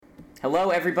Hello,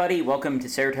 everybody. Welcome to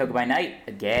Saratoga by Night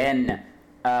again.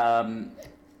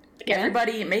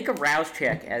 Everybody, make a rouse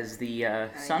check as the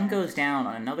sun goes down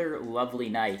on another lovely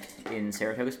night in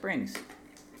Saratoga Springs.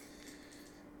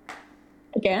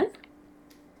 Again?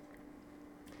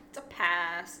 It's a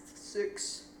pass.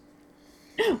 6.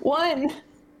 1.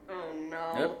 Oh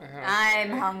no. Nope. I'm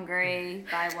hungry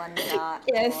by 1 dot.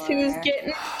 Guess who's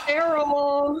getting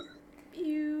feral?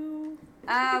 You.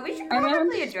 We should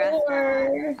probably address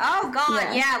that. Oh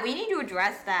god, yeah, we need to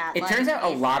address that. It turns out a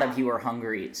lot of you are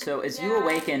hungry, so as you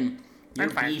awaken, your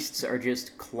beasts are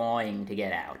just clawing to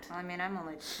get out. I mean, I'm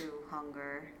only 2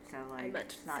 hunger, so like at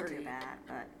it's not 3. too bad,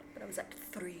 but I was at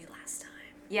 3 last time.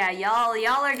 yeah, y'all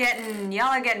are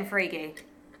getting freaky.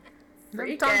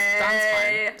 Freaky. Don's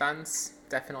fine. Don's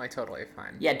definitely totally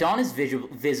fine. Yeah, Dawn is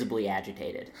visibly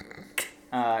agitated.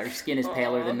 Her skin is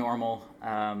paler than normal.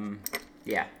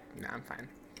 Yeah. No, I'm fine.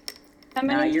 How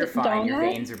many You're does fine. Dawn Your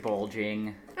have? veins are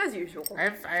bulging. As usual.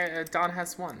 Dawn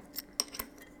has 1.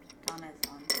 Dawn has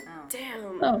 1. Oh.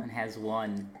 Damn. Oh. And has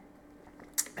 1.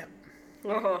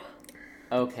 Oh.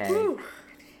 Okay. Whew.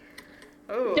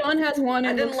 Oh. Dawn has 1 I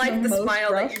and didn't looks like the most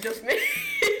smile rough. that you just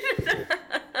made.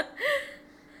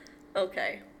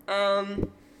 Okay.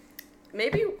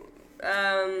 Maybe.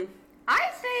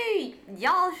 I say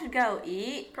y'all should go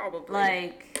eat. Probably.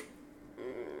 Like,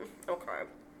 Okay.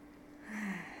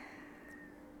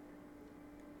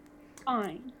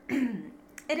 Fine.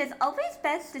 it is always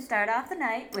best to start off the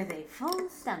night with a full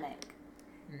stomach.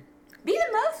 Be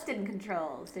the most in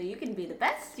control, so you can be the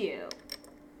best you.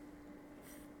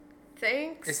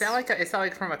 Thanks. Is that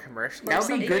like from a commercial? That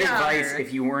would be good Yeah. advice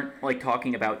if you weren't like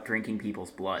talking about drinking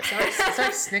people's blood. Is that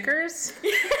like Snickers?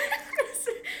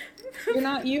 You're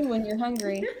not you when you're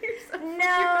hungry.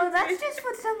 No, that's just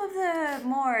what some of the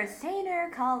more saner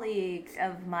colleagues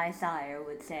of my sire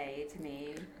would say to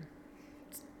me.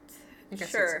 I guess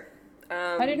Sure.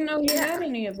 I didn't know you had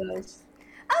any of those.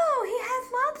 Oh, he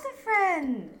has lots of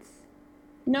friends.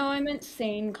 No, I meant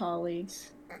sane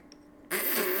colleagues.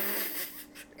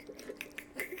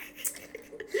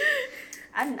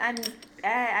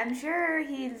 I'm sure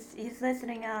he's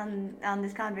listening on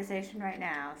this conversation right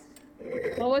now.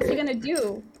 Well, what's he gonna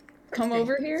do? Come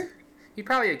over here? He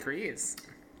probably agrees.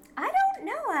 I don't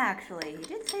know actually. He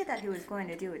did say that he was going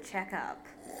to do a checkup.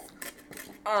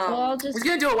 Well, I'll just We're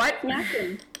gonna do a what? smack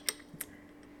him.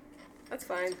 That's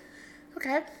fine.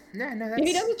 Okay. Yeah, no, that's... If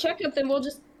he does a checkup, then we'll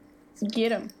just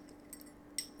get him.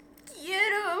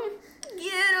 Get him!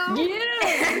 Get him!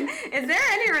 Get him! Is there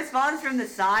any response from the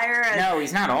sire? No,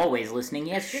 he's not always listening.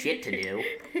 He has shit to do.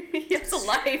 He has a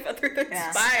life other than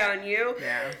Yeah. spy on you.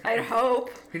 Yeah. I'd hope.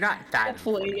 You're not that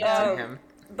Hopefully, important yeah. to him.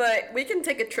 But we can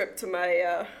take a trip to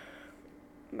my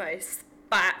my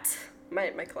spot, my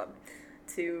club,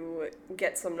 to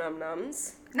get some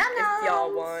num-nums. Num-nums. If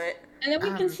y'all want. And then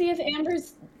we can see if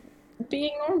Amber's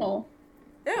being normal.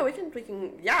 Yeah, we can.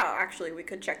 Yeah, actually, we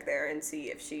could check there and see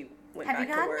if she went Have back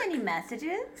you to gotten work. any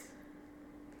messages?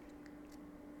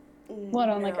 What,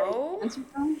 on like No. a answer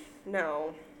phone?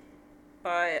 No.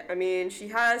 But, I mean, she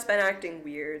has been acting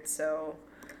weird, so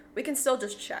we can still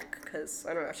just check, because,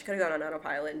 I don't know, she could have gone on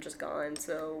autopilot and just gone,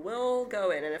 so we'll go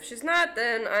in, and if she's not,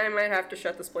 then I might have to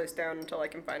shut this place down until I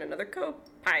can find another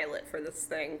co-pilot for this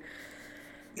thing.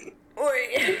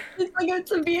 Oi! It's like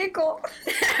it's a vehicle.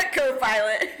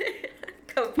 Co-pilot.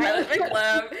 Co-pilot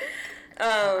McLeod.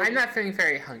 I'm not feeling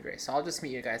very hungry, so I'll just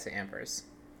meet you guys at Amber's.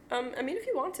 I mean, if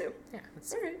you want to. Yeah,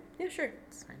 that's Alright, yeah, sure.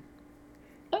 fine.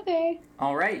 Okay.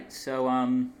 All right, so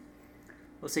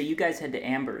let's say you guys head to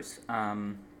Amber's.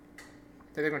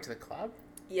 They're going to the club?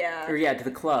 Yeah. Or yeah, to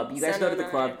the club. You guys go to the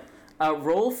club.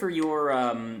 Roll for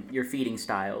your feeding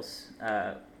styles.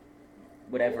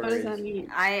 Whatever. What does is. that mean?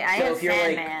 I So have if you're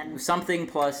Sandman. like something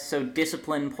plus, so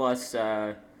discipline plus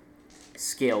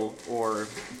skill, or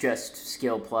just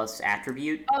skill plus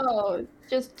attribute. Oh,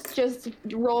 just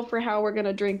roll for how we're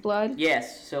gonna drink blood.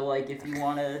 Yes. So like if you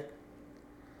wanna,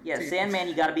 yeah, So you- Sandman,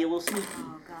 you gotta be a little sneaky.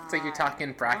 Oh god. It's like you're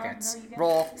talking brackets. no, you gotta-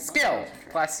 Roll skill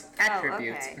plus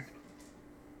attributes. okay.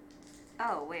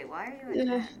 Oh wait, why are you at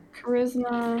 10?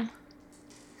 Charisma.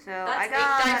 So That's I 8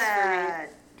 got dice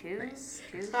two, Nice.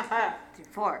 two,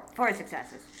 four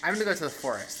successes. I'm gonna go to the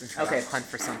forest and try Okay. to hunt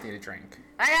for something to drink.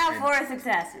 I got 4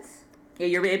 successes. Yeah,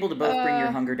 you're able to both bring your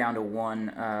Uh, hunger down to 1.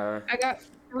 I got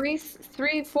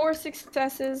 4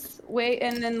 successes. Wait,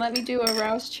 and then let me do a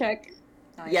rouse check.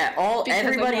 Oh, Yeah, Because I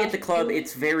everybody at lost the club, you.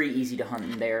 it's very easy to hunt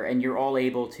in there, and you're all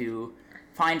able to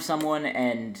find someone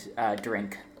and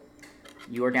drink.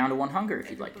 You are down to 1 hunger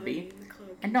if you'd like to be.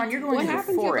 And Dawn, you're going What to the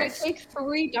happens forest. if I take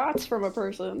 3 dots from a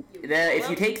person? If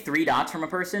you take 3 dots from a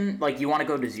person, like you want to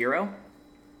go to 0.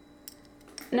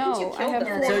 No, you I killed have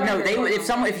them? 400.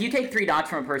 So no, if you take 3 dots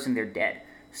from a person, they're dead.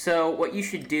 So what you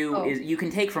should do is you can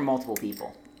take from multiple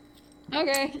people.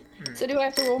 Okay. So do I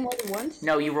have to roll more than once?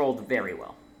 No, you rolled very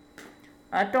well.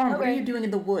 Dawn, what are Okay. you doing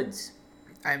in the woods?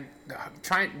 I'm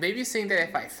trying, maybe seeing that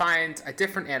if I find a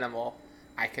different animal,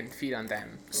 I can feed on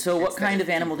them. So what instead kind of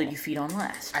people. animal did you feed on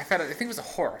last? I think it was a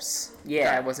horse. Yeah.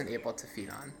 That I wasn't able to feed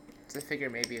on. So I figure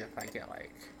maybe if I get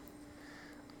like,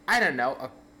 I don't know, a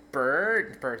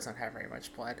bird. Birds don't have very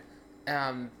much blood.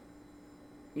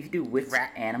 You could do with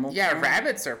animal. Yeah, charm.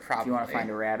 rabbits are If probably. you want to find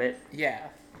a rabbit. Yeah.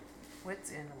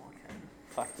 What's animal can?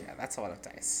 Fuck yeah, that's a lot of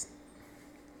dice.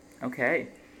 Okay.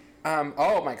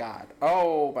 Oh my god.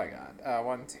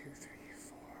 1, 2, 3,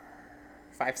 4,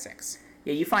 5, 6.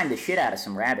 Yeah, you find the shit out of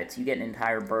some rabbits. You get an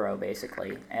entire burrow,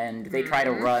 basically. And they try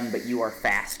to run, but you are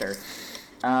faster.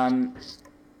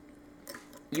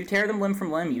 You tear them limb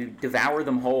from limb. You devour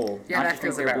them whole. Yeah, not that just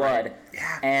drink feels their about blood. right.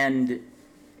 Yeah. And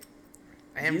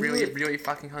I am You- really, really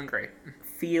fucking hungry.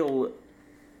 feel...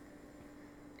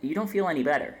 You don't feel any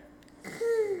better. Oh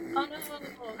no.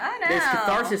 Oh no. There's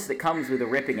catharsis that comes with the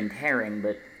ripping and tearing,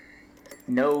 but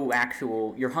no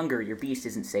actual... Your hunger, your beast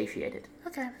isn't satiated.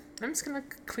 Okay, I'm just gonna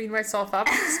clean myself up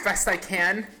as best I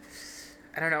can.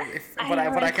 I don't know if what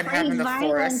I can have in the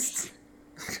forest.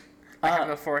 I have in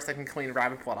the forest, I can clean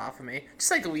rabbit blood off of me.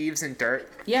 Just like leaves and dirt.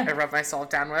 Yeah. I rub myself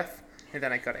down with, and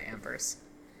then I go to Amber's.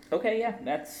 Okay, yeah,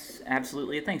 that's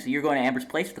absolutely a thing. So you're going to Amber's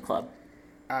Place with the club.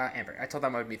 Amber. I told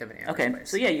them I would meet them in Amber's Okay, place.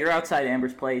 so yeah, you're outside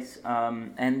Amber's Place,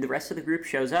 and the rest of the group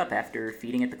shows up after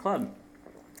feeding at the club.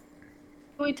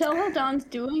 Can we tell how Dawn's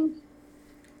doing?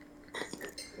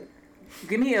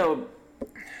 Give me a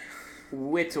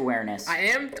wits awareness. I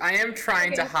am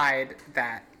trying to hide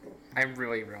that I'm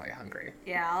really, really hungry.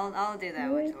 Yeah, I'll do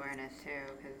that with awareness too,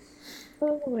 because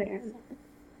Oh, where?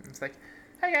 It's like,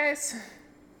 hi guys.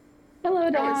 Hello, How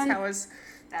Dawn. was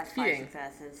that's Feeding.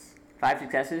 5 successes. 5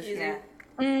 successes? Yeah.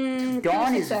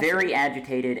 Dawn is successes. very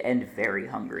agitated and very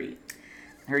hungry.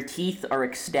 Her teeth are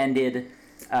extended,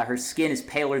 her skin is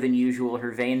paler than usual,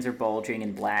 her veins are bulging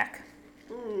and black.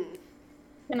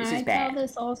 Can This I is bad. tell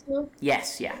this also?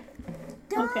 Yes, yeah.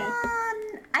 Dawn, Okay.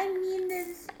 I mean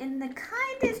this in the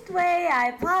kindest way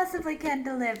I possibly can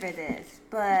deliver this,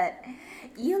 but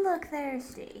you look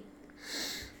thirsty.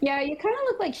 Yeah, you kind of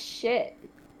look like shit.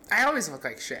 I always look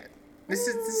like shit. It's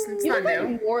You not look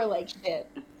new. like more like shit.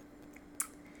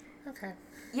 Okay.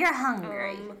 You're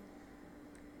hungry.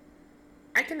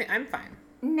 I'm fine.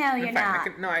 No, I'm you're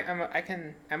fine. not.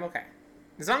 I'm okay.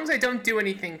 As long as I don't do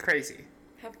anything crazy,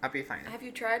 Have- I'll be fine. Have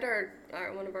you tried our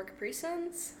one of our Capri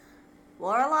Suns?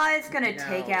 Lorelai's gonna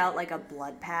take No. out like a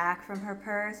blood pack from her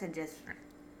purse and just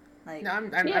like No,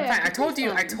 I'm Yeah, fine. I it's told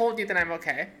you. I fine. told you that I'm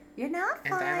okay, you're not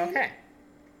and fine. I'm okay.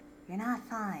 You're not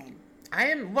fine. I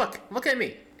am. Look at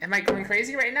me. Am I going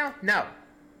crazy right now? No.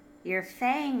 Your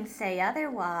fangs say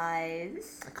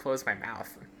otherwise. I closed my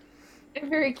mouth. They're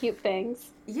very cute things.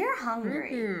 You're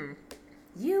hungry. Hmm.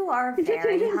 You are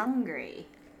very hungry.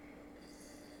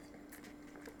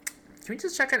 Can we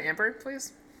just check on Amber,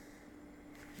 please?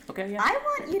 Okay, yeah. I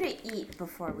want you to eat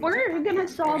before we. We're check on gonna him.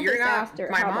 solve You're this not after.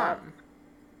 my How mom. about?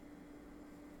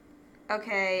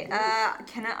 Okay.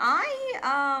 Can I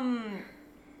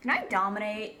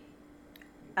dominate?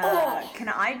 Can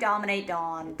I dominate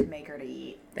Dawn to make her to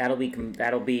eat? That'll be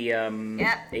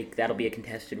Yep. that'll be a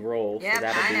contested roll. Yep, so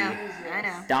that'll I be know. I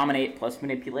know. dominate plus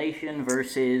manipulation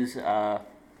versus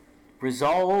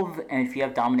resolve, and if you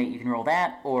have dominate, you can roll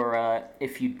that, or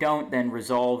if you don't, then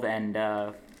resolve and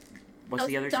what's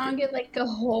the other? Dawn skill? get like a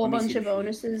whole Let me bunch see of if she-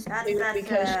 bonuses That's- too, that's,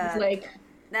 because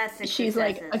That's she's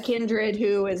like a kindred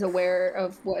who is aware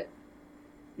of what.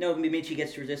 No, maybe she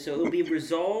gets to resist, so it'll be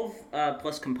resolve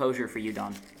plus composure for you,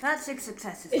 Dawn. That's 6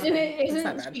 successes. Isn't it? not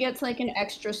Isn't bad. she gets like an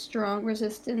extra strong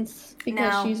resistance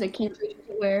because No. she's a kindred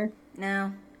who's aware?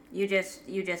 No. You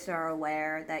just are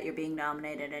aware that you're being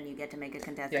nominated and you get to make a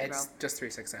contested Yeah, roll. it's just 3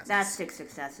 successes. That's 6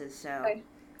 successes. So. Okay.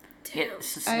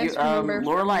 Yes, I just remember-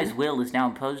 Lorelai's will is now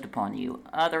imposed upon you.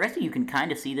 The rest of you can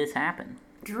kind of see this happen.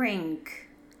 Drink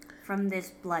from this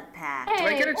blood pack. Do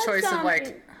I get a Hey, choice of that's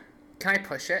like? Can I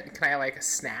push it? Can I like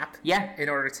snap? Yeah. In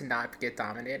order to not get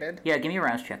dominated. Yeah, give me a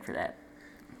rouse check for that.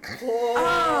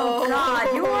 Oh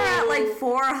God, you are at like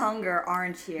 4 hunger,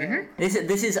 aren't you? Mm-hmm.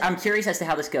 This is. I'm curious as to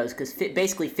how this goes because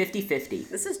basically 50-50.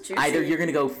 This is juicy. Either you're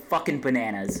gonna go fucking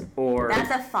bananas, or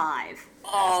That's a 5.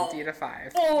 That's indeed a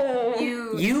 5.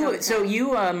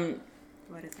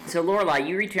 What is that? So Lorelai,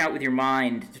 you reach out with your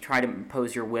mind to try to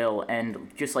impose your will, and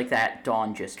just like that,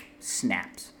 Dawn just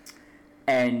snaps,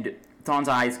 and Dawn's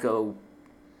eyes go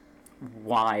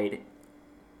wide.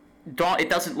 Dawn. It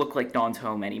doesn't look like Dawn's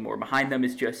home anymore. Behind them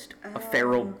is just a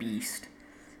feral beast,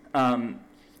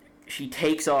 She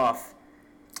takes off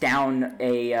down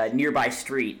a nearby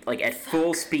street, like at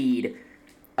full speed,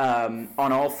 on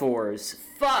all fours.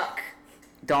 Fuck.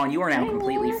 Dawn, you are now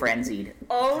completely frenzied.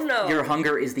 Oh no. Your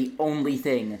hunger is the only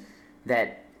thing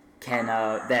that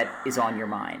is on your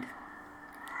mind.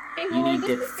 Hey, You Lord, need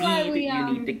to this is why feed, we,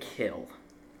 you need to kill.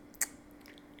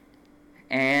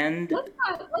 And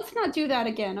let's not do that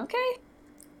again, okay?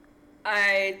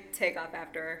 I take off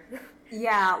after her.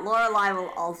 Yeah, Lorelai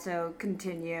will also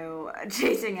continue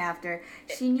chasing after.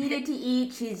 She needed to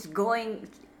eat. She's going.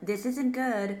 This isn't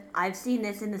good. I've seen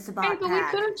this in the Hey, Sabat but we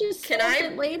pack. could have just Can solved I-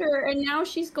 it later, and now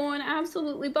she's going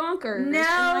absolutely bonkers. No,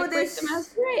 and, like, this- breaks the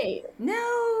masquerade.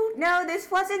 No, this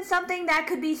wasn't something that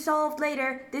could be solved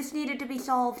later. This needed to be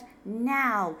solved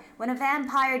now. When a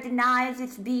vampire denies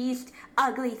its beast,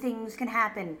 ugly things can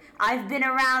happen. I've been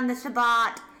around the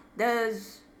Sabat.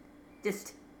 Those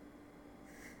just.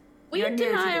 We You're new to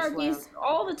deny this our world. beasts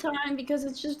all the time because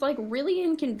it's just like really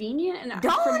inconvenient, and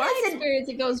Dawn from my isn't- experience,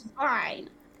 it goes fine.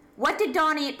 What did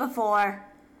Dawn eat before?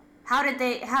 How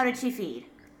did she feed?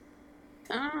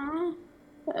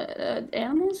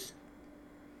 Animals?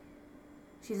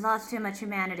 She's lost too much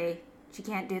humanity. She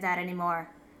can't do that anymore.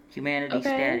 humanity Okay.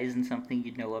 stat isn't something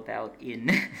you'd know about in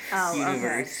Oh,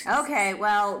 universe. Okay,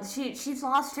 well, she's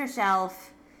lost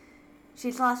herself.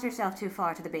 She's lost herself too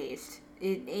far to the beast.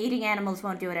 Eating animals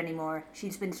won't do it anymore.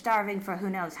 She's been starving for who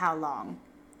knows how long.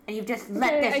 And you've just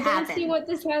let Okay, this I happen. don't see what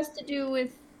this has to do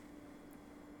with.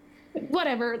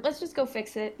 Whatever. Let's just go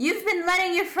fix it. You've been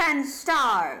letting your friends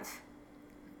starve.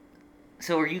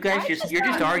 So are you guys I just just you're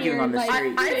just got arguing here, on the like-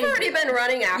 street? I've already been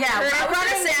running after Yeah, her. we're I was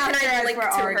running gonna say, can after I her link for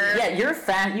to arguing. her? Yeah, you're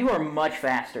fast. You are much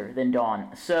faster than Dawn.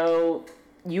 So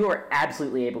you are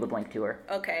absolutely able to blink to her.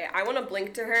 Okay, I want to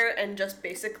blink to her and just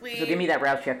basically. So give me that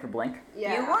rouse check for blink.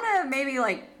 Yeah. You want to maybe,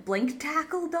 like, blink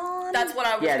tackle Dawn? That's what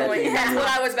I was Yeah, that's going. what you That's do. what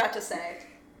I was about to say.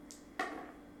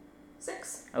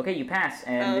 6. Okay, you pass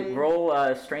and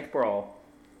roll strength brawl.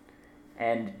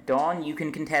 And Dawn, you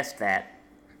can contest that.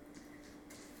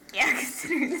 Yeah,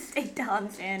 considering the state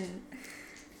Dawn's in.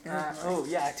 Oh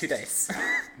yeah, 2 dice.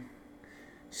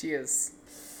 She is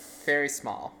very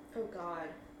small. Oh God.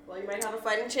 Well, you might have a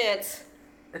fighting chance.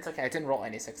 It's okay. I didn't roll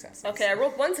any successes. Okay, I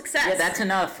rolled 1 success. Yeah, that's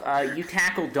enough. You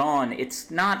tackle Dawn.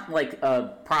 It's not like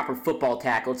a proper football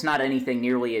tackle. It's not anything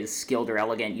nearly as skilled or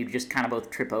elegant. You just kind of both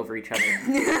trip over each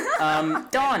other.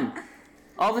 Dawn,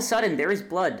 all of a sudden there is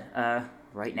blood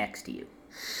right next to you.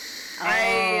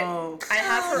 Oh. I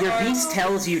have her Your arm. beast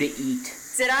tells you to eat.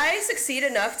 Did I succeed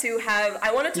enough to have?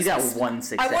 I wanted to. You got one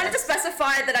success. I wanted to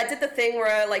specify that I did the thing where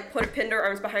I like pinned her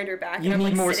arms behind her back. You and I'm, need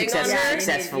like, more sitting on success her. to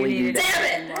successfully do that.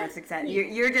 Damn it! More success.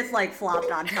 You're just like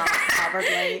flopped on top,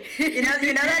 probably. You know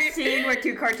that scene where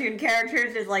two cartoon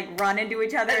characters just like run into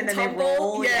each other and, And then tumble? they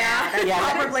roll. Yeah. That's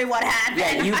Yeah. probably what happened.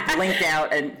 Yeah, you blinked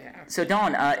out, and so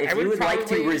Dawn, if would you would like to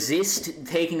probably- resist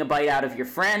taking a bite out of your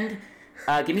friend,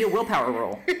 give me a willpower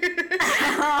roll. You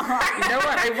know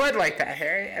what? I would like that,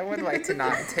 Harry. I would like to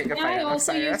not take a I fight on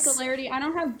also use Osiris. celerity. I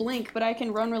don't have blink, but I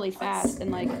can run really fast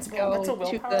and like go what's a to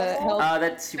willpower the roll? help.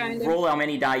 That's Kind of. roll how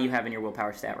many die you have in your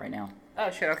willpower stat right now. Oh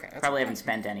shit. Okay. That's Probably fine. haven't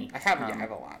spent any. I have. Um, Yeah, I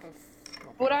have a lot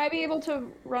of. Would I be able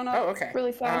to run up Oh, okay.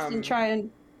 really fast and try and?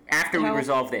 After we How-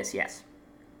 resolve this, yes,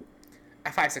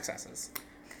 5 successes.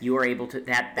 you are able to.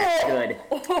 That's good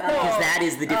because that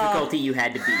is the difficulty you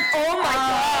had to beat Oh my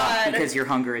God! because your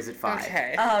hunger is at 5.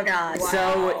 Okay. Oh god.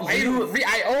 So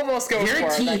I almost go your for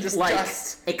it. I teeth just, like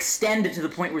just extend to the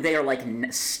point where they are like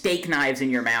steak knives in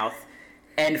your mouth,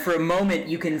 and for a moment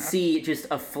you can see just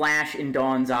a flash in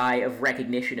Dawn's eye of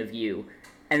recognition of you,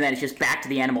 and then it's just back to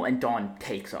the animal, and Dawn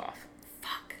takes off.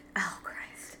 Fuck. Oh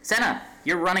Christ. Senna,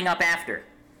 you're running up after.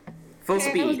 Full I was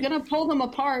speed. gonna pull them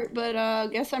apart, but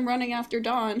guess I'm running after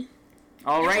Dawn. We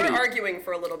were Alrighty. arguing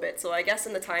for a little bit, so I guess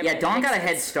in the time. Yeah, it Dawn makes got a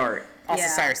head sense. start. also Yeah.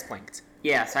 Cyrus blinked.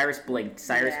 Yeah, Cyrus blinked.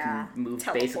 Cyrus Yeah. can move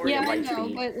Teleport. basically Yeah, at I light know,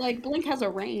 speed. but like Blink has a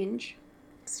range.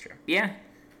 It's true. Yeah.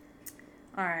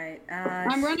 All right.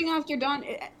 I'm running after Dawn.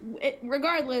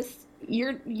 Regardless,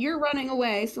 you're running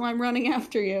away, so I'm running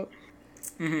after you.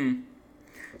 Mm-hmm.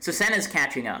 So Senna's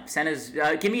catching up. Senna's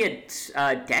give me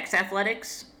a Dex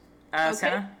Athletics,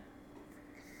 Senna.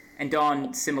 And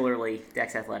Dawn similarly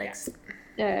Dex Athletics.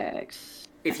 Dex.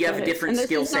 If you have a Athletics. different And this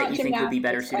skill is set not you think would be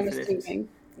better gymnastics, suited I'm for this. assuming.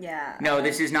 Yeah. No,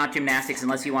 this is not gymnastics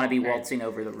unless you want to be waltzing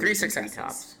over the roof. 3 and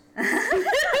successes.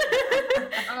 treetops.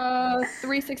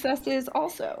 3 successes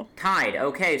also. Tide.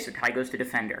 Okay, so Tide goes to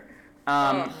Defender.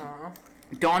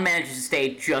 Dawn manages to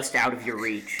stay just out of your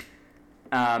reach.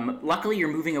 Luckily, you're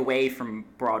moving away from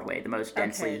Broadway, the most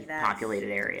densely that's-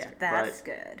 populated area. That's but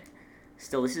good.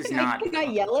 still, this is Can not I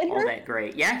yell at all her? that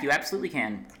great. Yeah, you absolutely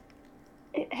can.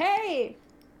 Hey!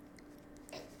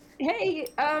 Hey,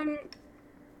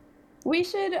 we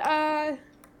should,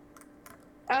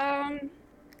 come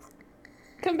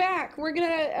back. We're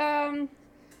gonna,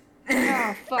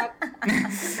 oh, fuck.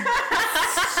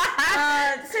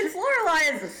 Since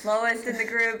Lorelai is the slowest in the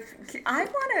group, I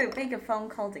want to make a phone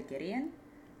call to Gideon.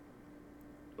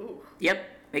 Ooh. Yep,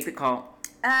 make the call.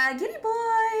 Giddy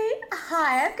boy.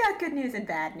 Hi, I've got good news and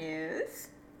bad news.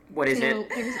 What is No, it?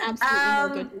 there's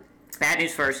absolutely no good. Bad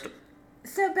news first.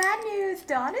 So bad news,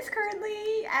 Dawn is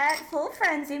currently at full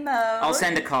frenzy mode. I'll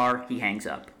send a car. He hangs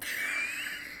up.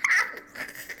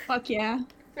 Fuck yeah.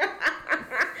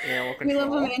 Animal We love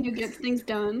control. a man who gets things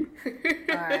done.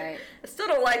 Alright. I still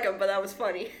don't like him, but that was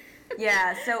funny.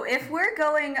 Yeah, so if we're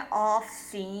going off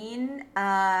scene,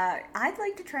 I'd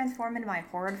like to transform into my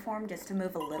horrid form just to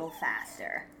move a little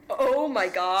faster. Oh my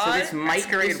god. So this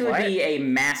Masquerade would what? be a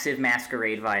massive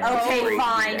masquerade violence. Okay, break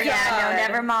fine. there. Yeah, God. no,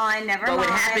 never mind. What would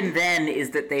happen then is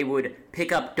that they would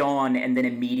pick up Dawn and then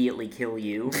immediately kill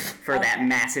you for that Okay.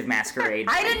 massive masquerade.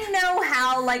 I didn't know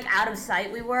how out of sight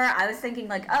we were. I was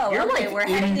thinking oh, You're okay, like we're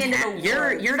heading into the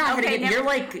You're not okay, heading in. You're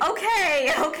like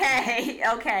okay.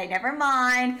 Never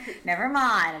mind.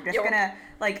 I'm just Yo. gonna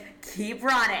keep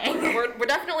running. We're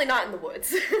definitely not in the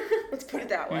woods. Let's put it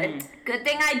that way. Good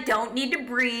thing I don't need to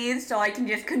breathe, so I can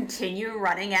just continue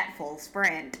running at full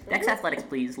sprint. Dex athletics,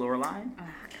 please, Lorelai. Oh,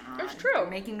 God. That's true. You're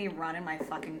making me run in my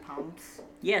fucking pumps.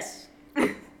 Yes,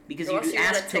 because Unless you you wanna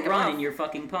asked to take 'em run off. in your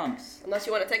fucking pumps. Unless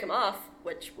you want to take him off,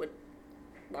 which would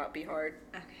not be hard.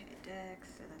 Okay, Dex,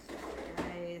 so that's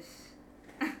dice.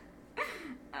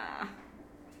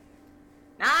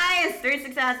 Nice! 3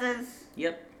 successes.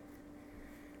 Yep.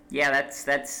 Yeah,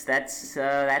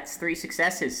 that's 3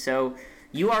 successes. So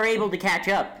you are able to catch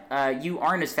up. You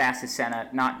aren't as fast as Senna,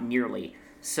 not nearly.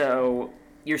 So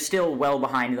you're still well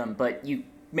behind them, but you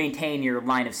maintain your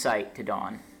line of sight to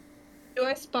Dawn. Do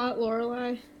I spot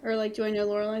Lorelai? Or, do I know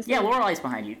Lorelai's Yeah, there? Lorelai's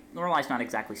behind you. Lorelai's not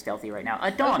exactly stealthy right now.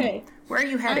 Dawn, Okay. where are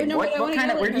you heading? know, but I What wanna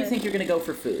kind of? yell Where at do you her. think you're gonna go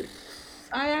for food?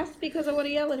 I asked because I want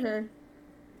to yell at her.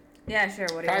 Yeah, sure. What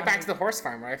do you Probably want? back to the horse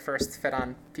farm where I first fed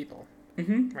on people.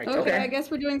 Mm-hmm. Right. Okay, I guess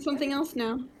we're doing something else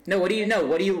now. No, what do you know?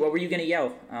 What were you gonna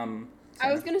yell?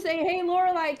 I was gonna say, hey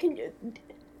Lorelai,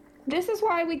 this is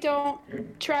why we don't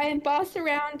try and boss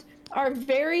around our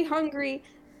very hungry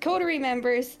coterie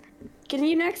members. Can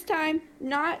you next time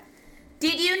not?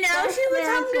 Did you know Boss she was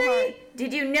around too hungry?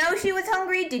 Did you know she was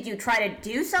hungry? Did you try to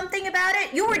do something about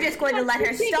it? You were just going to let her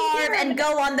Taking starve care of and it.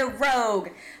 go on the rogue.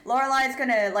 Lorelai's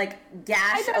gonna I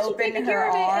gash thought she'd open taken care her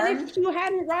of it, arm. and if you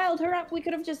hadn't riled her up, we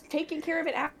could have just taken care of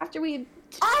it after we.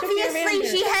 took care of Obviously, Amber.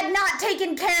 she had not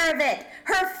taken care of it.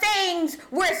 Her fangs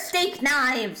were steak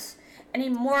knives. Any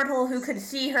mortal who could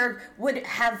see her would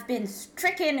have been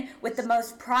stricken with the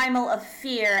most primal of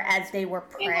fear as they were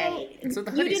prey. That's what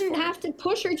the You hoodie's didn't for. have to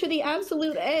push her to the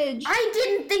absolute edge. I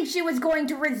didn't think she was going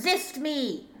to resist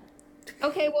me.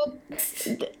 Okay, well,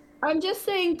 I'm just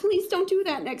saying, please don't do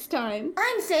that next time.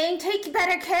 I'm saying take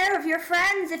better care of your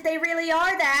friends if they really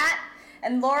are that.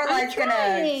 And Lorelai's I'm gonna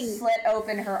trying. slit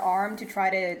open her arm to try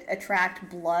to attract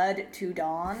blood to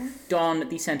Dawn. Dawn,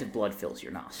 the scent of blood fills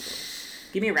your nostrils.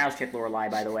 Give me a rouse check, Lorelai,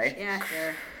 by the way. Yeah,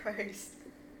 sure. Christ.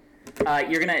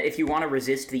 You're gonna, if you want to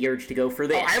resist the urge to go for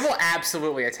this. Oh, I will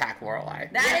absolutely attack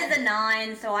Lorelai. That is a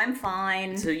 9, so I'm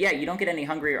fine. So yeah, you don't get any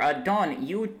hungrier. Dawn,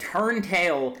 you turn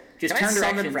tail, just Can I turn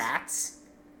summon directions. rats?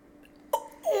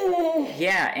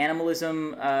 Yeah,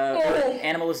 animalism,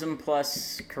 animalism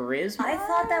plus charisma. I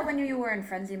thought that when you were in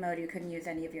frenzy mode, you couldn't use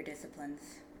any of your disciplines.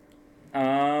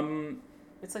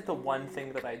 It's like the one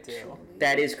thing that I do.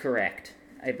 That is correct.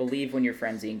 I believe when you're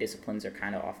frenzying, disciplines are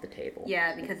kind of off the table.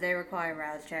 Yeah, because they require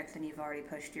rouse checks, and you've already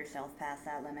pushed yourself past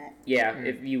that limit. Yeah,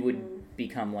 if you would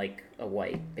become like a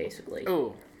white, basically.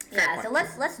 Ooh. Yeah, so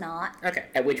let's not. Okay.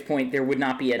 At which point there would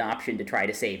not be an option to try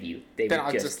to save you. They Then would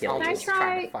I'll just just- kill I'll Can I you. just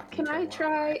try to try? fucking Can I kill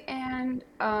try and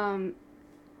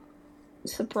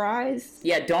surprise?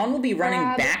 Yeah, Dawn will be running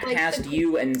Grab, back like, past the-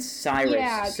 you and Cyrus.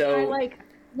 Yeah. so can I,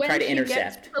 when try to she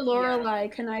intercept. gets to Lorelai,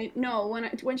 can I? No,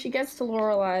 when she gets to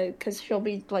Lorelai, because she'll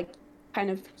be kind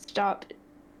of stopped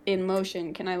in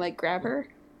motion. Can I grab her?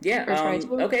 yeah. or try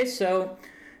to. Okay, so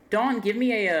Dawn, give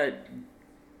me a.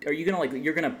 Are you gonna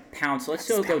you're gonna pounce? Let's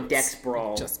still go pounce. Dex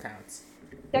brawl. Just pounce.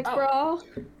 Dex Oh. brawl.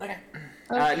 Okay.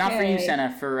 Not for you, Okay.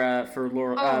 Senna. For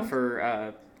Laura. Oh.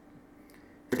 For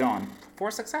Dawn.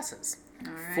 4 successes.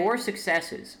 All right. 4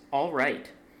 successes. All right.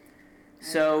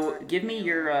 So give me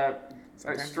your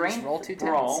Sometimes you strength just roll 2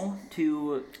 brawl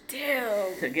to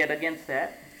Damn. get against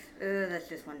that. Ooh, that's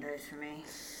just 1 dice for me.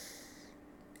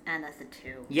 And that's a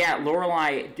 2. Yeah,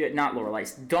 not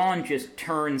Lorelai. Dawn just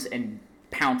turns and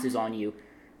pounces on you.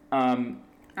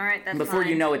 All right, that's Before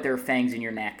fine. you know it, there are fangs in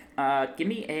your neck. Give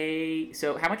me a...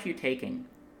 So, how much are you taking?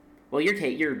 Well, you're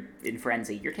in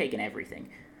frenzy. You're taking everything.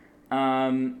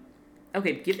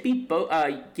 Okay, give me both...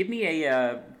 give me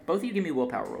a... both of you give me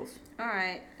willpower rolls. All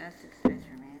right, that's success for me. So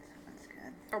that's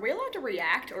good. Are we allowed to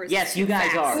react, or is Yes, this you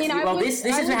guys fast? are. I mean, Well, this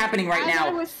is happening right as now.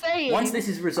 I was saying, Once this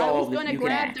is resolved, I was going you to can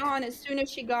grab act. Dawn as soon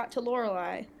as she got to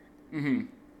Lorelai. Mm-hmm.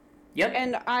 Yep.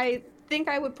 And I think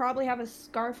I would probably have a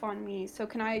scarf on me, so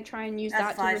can I try and use That's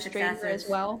that to 5 restrain her as successes.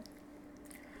 well?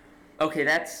 Okay,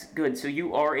 that's good. So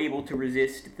you are able to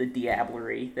resist the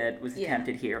diablerie that was Yeah.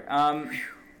 attempted here.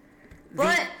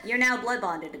 But you're now blood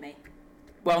bonded to me.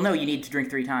 Well, no, you need to drink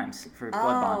 3 times for blood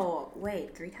bond. Oh,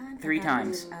 wait, 3 times? I 3 thought it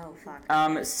times. was- Oh,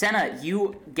 fuck. Senna,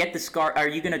 you get the scarf. Are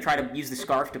you gonna try to use the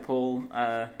scarf to pull?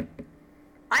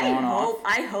 I Gone hope Well,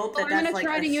 that I'm that's gonna like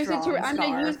try a to use it to. strong I'm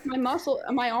gonna use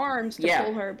my arms to Yeah.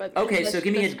 pull her, but Okay, the, so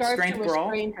give me the a scarf strength to brawl.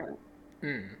 restrain her.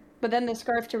 Hmm. But then the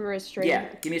scarf to restrain Yeah,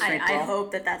 her. give me a strength I brawl.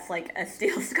 hope that that's like a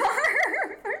steel scar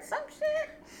or some shit.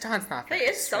 John's not Hey, very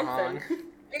it's strong. something.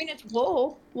 I mean, it's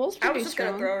wool. Wool's I pretty was just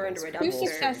strong. gonna throw her into a 2 dumpster.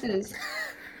 successes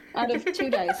out of 2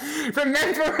 dice.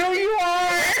 Remember who you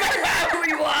are! Who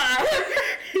you are,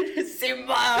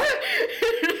 Simba?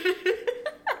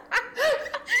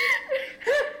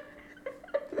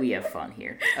 We have fun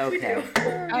here. Okay.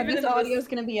 This audio is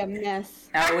gonna be a mess.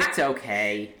 Oh, it's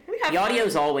okay. have The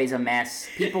audio's always a mess.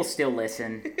 People still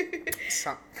listen.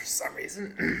 For some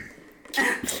reason.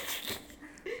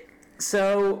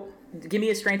 So, give me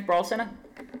a strength brawl, Senna.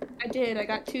 I did. I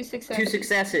got 2 successes. 2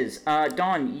 successes.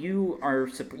 Dawn, you are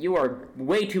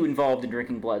way too involved in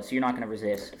drinking blood, so you're not going to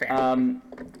resist. Fair.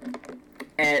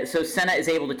 So Senna is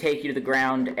able to take you to the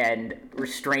ground and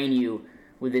restrain you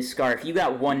with this scarf. You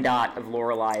got 1 dot of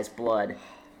Lorelai's blood.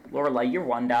 Lorelai, you're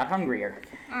 1 dot hungrier.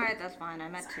 Alright, that's fine.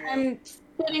 I'm at 2. I'm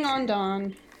sitting on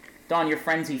Dawn. Dawn, your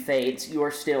frenzy fades. You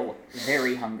are still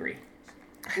very hungry.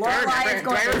 Do I is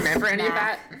going to remember any of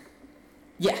that? smack.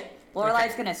 Yeah.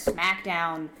 Lorelai's gonna smack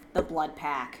down the blood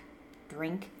pack.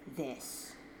 Drink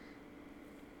this.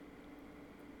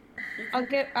 I'll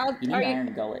get. You need Are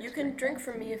iron gullets. You can drink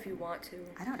from me if you want to.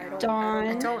 I don't know. Dawn.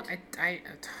 I don't.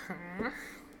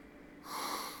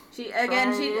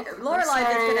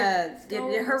 Lorelai's just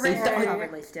gonna. Her wrists are Sorry.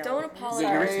 probably still. Don't Yeah,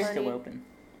 apologize. yours is honey. still open.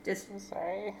 Just I'm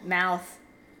sorry. mouth.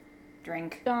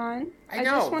 Drink. Dawn. I just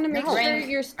know. want to make No. sure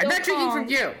you're still I'm not drinking calm. from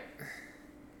you.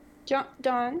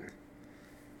 Dawn.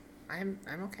 I'm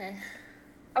okay.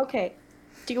 Okay.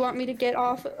 Do you want me to get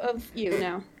off of you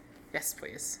now? Yes,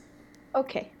 please.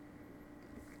 Okay.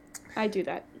 I do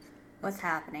that. What's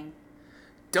happening?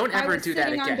 Don't I ever was do that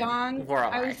sitting again. on Dawn.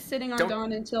 Lorelai. I was sitting on Don't-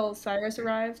 Dawn until Cyrus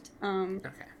arrived. Okay.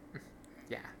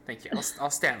 Yeah, thank you. I'll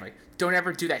stand by. Don't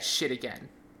ever do that shit again.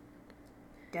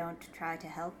 Don't try to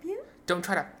help you? Don't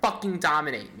try to fucking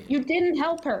dominate me. You didn't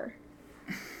help her.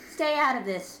 Stay out of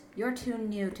this. You're too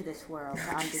new to this world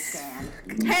to understand.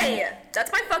 Hey,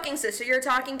 that's my fucking sister you're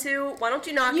talking to. Why don't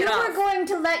you knock You it off? were going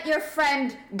to let your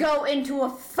friend go into a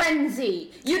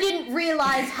frenzy. You didn't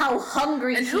realize how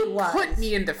hungry And she who was. put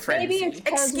me into frenzy? Maybe it's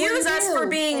because Excuse we're us new. for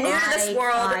being new to this I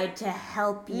world. tried to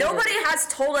help you. Nobody has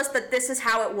told us that this is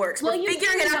how it works. Well, We're you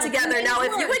figuring it told out us, together. and it Now,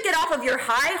 if you worked. would get off of your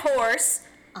high horse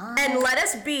and let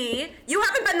us be, you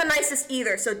haven't been the nicest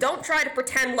either, so don't try to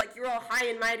pretend like you're all high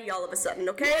and mighty all of a sudden,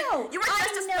 okay? No, you are I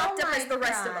just as know fucked up my as the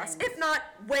rest of us, crimes. if not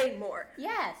way more.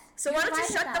 Yes. So why don't you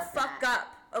right shut the about fuck that.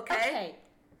 up, okay? Okay.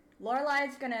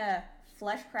 Lorelai's gonna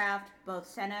fleshcraft both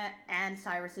Senna and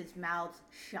Cyrus's mouths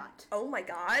shut. Oh my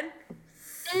god.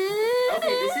 Okay,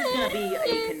 this is gonna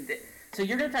be a. So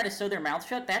you're gonna try to sew their mouth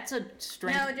shut? That's a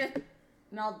strength. No, just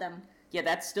meld them. Yeah,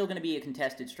 that's still gonna be a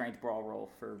contested strength brawl roll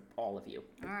for all of you.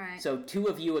 Alright. So 2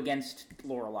 of you against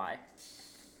Lorelai.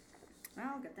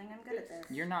 Well, good thing I'm good at this.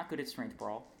 You're not good at strength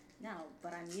brawl. No,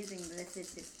 but I'm using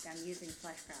I'm using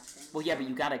fleshcrafting. Well, yeah, but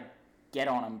you gotta get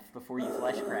on them before you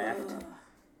fleshcraft.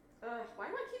 Why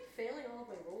do I keep failing all of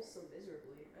my rolls so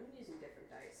miserably? I'm using different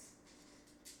dice.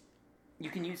 You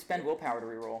can spend willpower to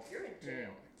reroll. You're in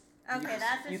jail. Okay,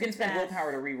 that's a You can spend success.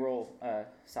 willpower to reroll,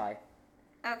 Sai.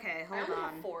 Okay, I hold only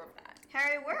on. have 4 of that.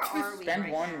 Harry, where are we Spend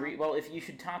right one. now? Well, if you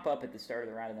should top up at the start of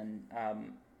the round and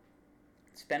then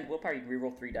spend willpower. You can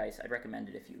reroll 3 dice. I'd recommend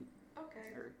it if you.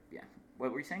 Okay. Or yeah.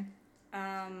 What were you saying?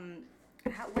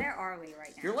 Where are we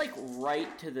right now? You're like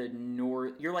right to the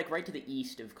north. You're like right to the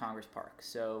east of Congress Park.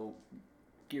 So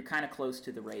you're kind of close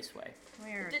to the raceway.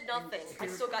 We're Did nothing. I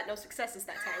still got no successes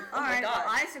that time. Oh my Alright, god.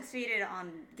 well, I succeeded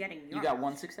on getting your You got mouth.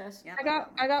 1 success. Yep.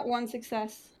 I got 1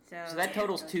 success. So that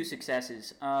totals 2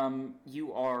 successes.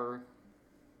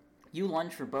 You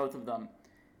lunge for both of them,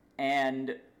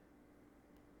 and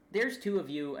there's two of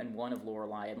you and one of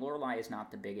Lorelai, and Lorelai is not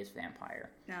the biggest vampire.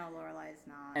 No, Lorelai is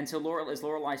not. And so as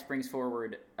Lorelai springs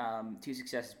forward, 2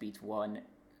 successes beats 1,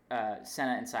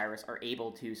 Senna and Cyrus are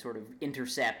able to sort of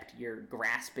intercept your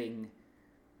grasping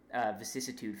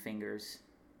vicissitude fingers.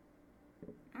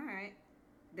 All right.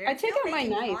 I take out my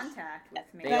knife. Contact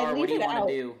with me. They are. What do you leave it want out.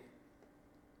 to do?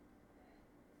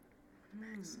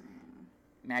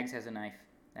 Mags has a knife.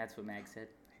 That's what Mags said.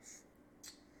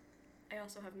 I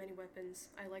also have many weapons.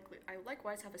 I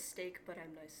likewise have a stake, but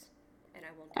I'm nice, and I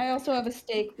won't. I also have a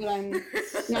stake, but I'm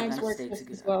knives Sometimes work steak's a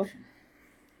good as well. option.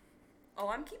 Oh,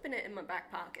 I'm keeping it in my back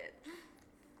pocket.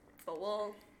 But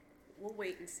we'll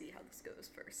wait and see how this goes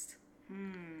first.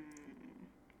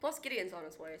 Plus, Gideon's on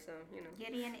his way, so you know.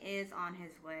 Gideon is on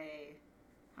his way.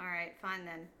 All right, fine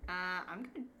then. I'm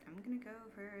gonna go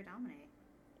for dominate.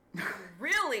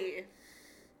 Really?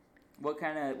 What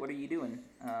are you doing?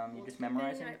 You just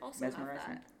memorizing? I also have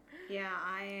Mesmerizing? that. Yeah,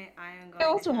 I am going. I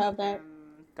also to have that.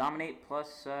 Dominate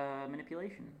plus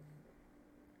manipulation.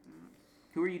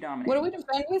 Who are you dominating? What do we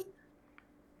defend with?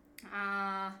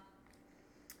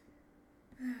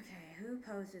 Okay, who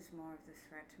poses more of the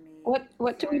threat to me?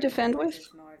 What do we defend with?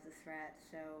 Poses more of the threat,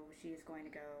 so she's going to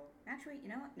go. Actually, you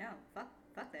know what? No,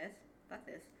 fuck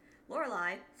this.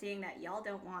 Lorelai, seeing that y'all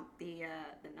don't want the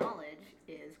knowledge,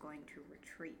 is going to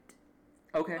retreat.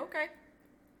 Okay. Okay.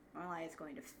 Lorelai is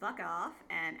going to fuck off,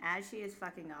 and as she is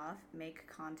fucking off, make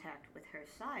contact with her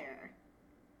sire.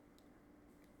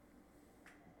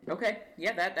 Okay.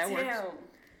 Yeah, that works. Damn.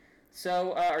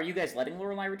 So, are you guys letting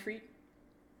Lorelai retreat?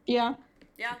 Yeah.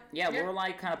 Yeah. Yeah,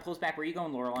 Lorelai kind of pulls back. Where are you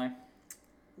going, Lorelai?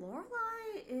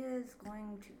 Lorelai is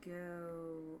going to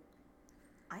go.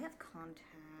 I have contacts.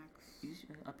 Use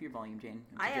up your volume, Jane.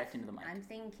 I Project have. into the mic. I'm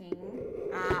thinking.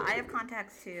 I have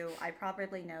contacts too. I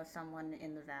probably know someone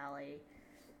in the valley.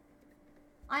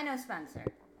 I know Spencer.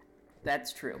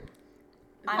 That's true.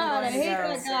 God, I hate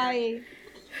that guy.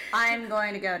 I'm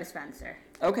going to go to Spencer.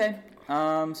 Okay.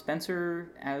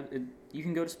 Spencer, you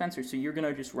can go to Spencer. So you're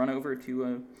gonna just run over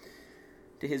to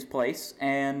his place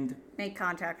and. Make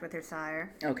contact with her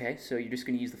sire. Okay, so you're just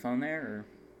gonna use the phone there, or?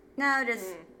 No,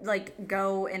 just like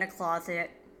go in a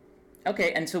closet.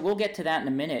 Okay, and so we'll get to that in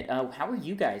a minute. How are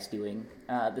you guys doing?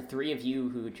 The three of you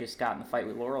who just got in the fight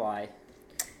with Lorelai.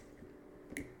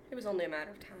 It was only a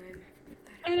matter of time.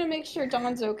 I'm gonna make sure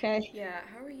Dawn's okay. Yeah.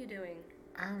 How are you doing?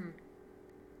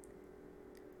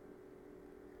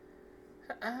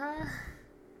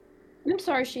 I'm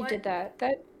sorry she What? did that.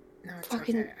 That No, it's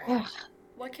fucking. okay. Ugh.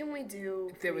 What can we do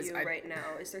If for there was- you I- right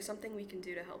now? Is there something we can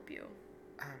do to help you?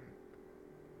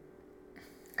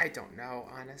 I don't know,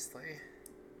 honestly.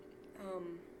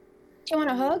 Um, Do you want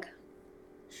a hug?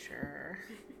 Sure.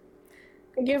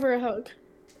 Give her a hug.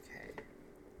 Okay.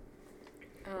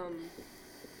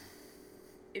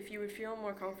 if you would feel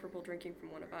more comfortable drinking from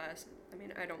one of us, I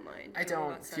mean, I don't mind. I know don't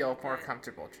about feel Senna, more but,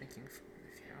 comfortable drinking with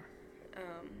you.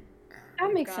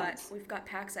 That makes sense. We've got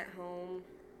packs at home.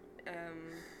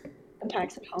 The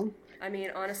packs at home. I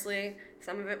mean, honestly,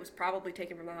 some of it was probably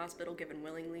taken from the hospital, given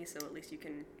willingly, so at least you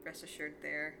can rest assured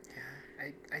there.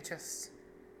 Yeah,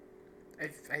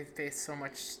 I've faced so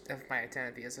much of my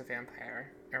identity as a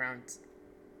vampire around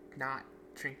not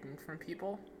drinking from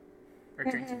people or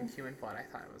drinking human blood. I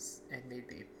thought it made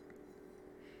me,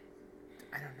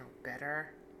 I don't know,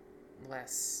 better,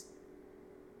 less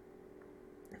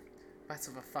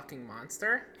of a fucking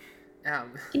monster. Yeah.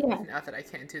 Now that I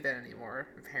can't do that anymore,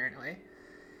 apparently.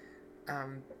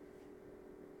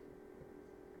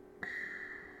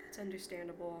 It's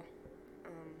understandable.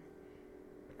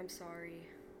 I'm sorry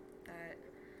that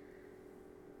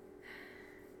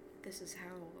this is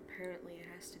how apparently it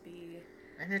has to be.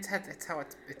 And it's how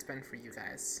it's been for you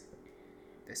guys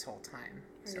this whole time.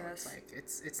 So Yes. it's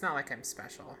like it's not like I'm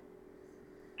special.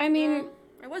 I mean, Well,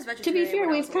 I was to vegetarian. be fair, when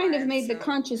I we've was kind of alive, made the so-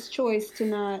 conscious choice to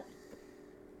not.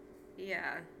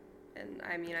 Yeah, and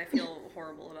I mean, I feel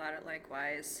horrible about it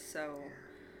likewise, so.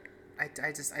 I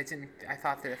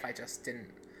thought that if I just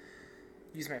didn't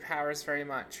use my powers very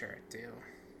much or do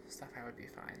stuff, I would be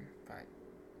fine. But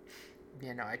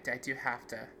you know, I do have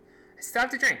to. I still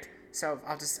have to drink, so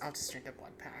I'll just drink a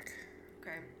blood pack.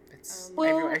 Okay. It's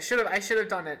Well- I should have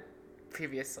done it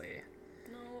previously.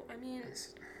 No, I mean,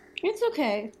 It's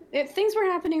okay. If things were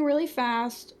happening really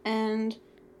fast and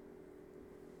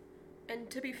and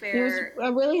to be it was fair,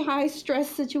 a really high stress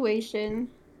situation.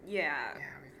 yeah, Yeah,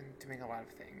 we've been doing a lot of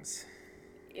things.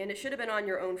 and it should have been on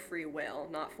your own free will,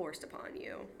 not forced upon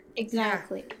you,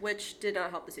 Exactly. which did not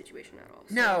help the situation at all.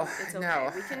 So No, it's okay.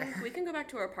 no. We can go back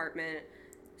to our apartment,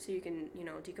 so you can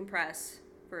decompress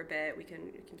for a bit. We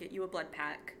can get you a blood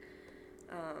pack.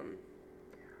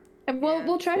 And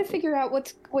we'll try to figure out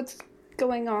what's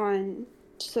going on,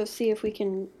 so see if we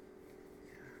can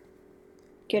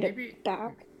get it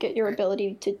back, get your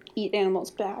ability to eat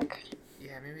animals back.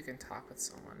 Yeah, maybe we can talk with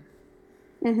someone.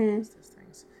 Mm-hmm. Those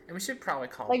things. And we should probably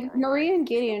call Like Lorelai. Maria and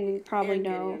Gideon probably And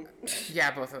know. Gideon.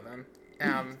 Yeah, both of them.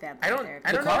 I don't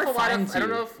The know card if finds I don't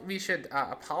you. know if we should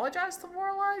apologize to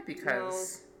Lorelai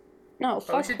because No, but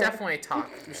fuck we should her. definitely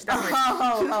talk. We should definitely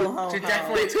Ho.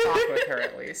 definitely talk with her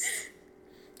at least.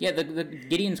 Yeah, the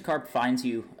Gideon's carp finds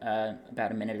you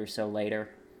about a minute or so later.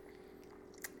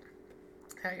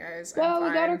 Hey guys, Well, I'm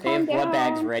we got her fine. They have Calm blood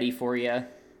bags down. ready for you. Okay.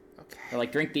 They're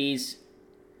like, drink these.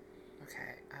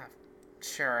 Okay.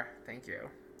 Sure. Thank you.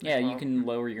 Yeah, you Well, can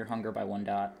lower your hunger by 1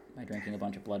 dot by drinking a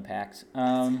bunch of blood packs.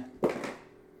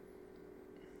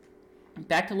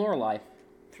 Back to Lorelai.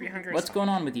 300. What's going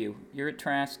on with you? You're at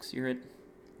Trask's. You're at.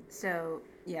 So,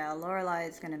 yeah, Lorelai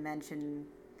is going to mention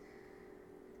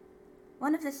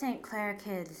one of the St. Clair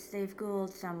kids. They've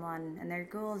ghouled someone, and their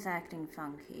ghoul's acting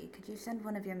funky. Could you send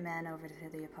one of your men over to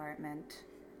the apartment?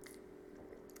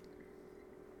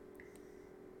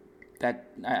 That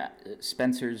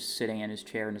Spencer's sitting in his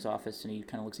chair in his office, and he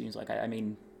kind of looks at you. He's like, I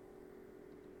mean,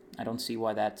 I don't see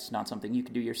why that's not something you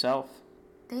could do yourself.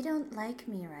 They don't like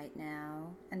me right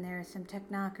now, and there are some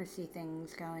technocracy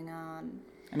things going on.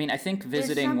 I mean, I think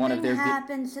visiting one of If their. something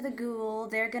happens to the ghoul,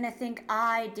 they're gonna think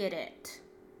I did it.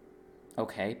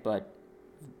 Okay, but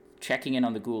checking in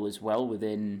on the ghoul is well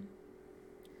within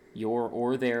your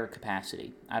or their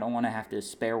capacity. I don't want to have to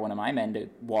spare one of my men to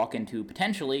walk into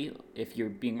potentially, if you're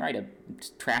being right, a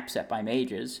trap set by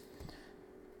mages.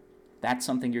 That's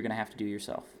something you're going to have to do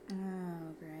yourself.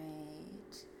 Oh,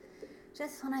 great.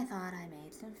 Just when I thought I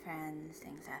made some friends,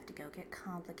 things have to go get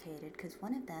complicated because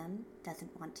one of them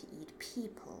doesn't want to eat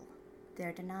people.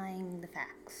 They're denying the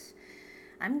facts.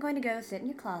 I'm going to go sit in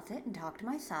your closet and talk to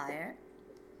my sire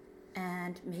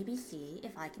and maybe see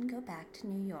if I can go back to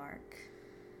New York.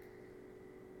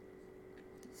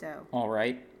 So, All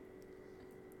right.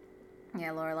 yeah,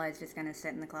 Lorelai's just going to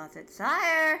sit in the closet.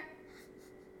 Sire!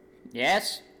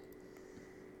 Yes?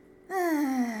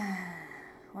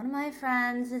 One of my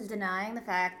friends is denying the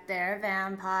fact they're a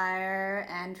vampire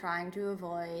and trying to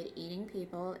avoid eating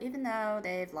people, even though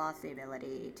they've lost the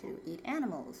ability to eat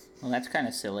animals. Well, that's kind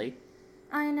of silly.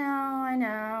 I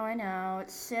know.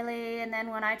 It's silly. And then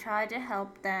when I tried to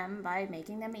help them by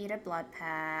making them eat a blood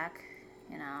pack,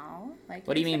 like.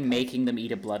 What do you you're mean supposed- making them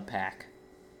eat a blood pack?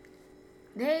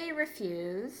 They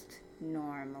refused.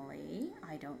 Normally,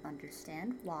 I don't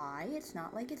understand why. It's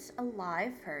not like it's a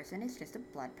live person, it's just a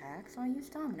blood pack, so I use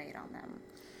Dominate on them.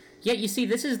 Yeah, you see,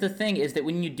 this is the thing, is that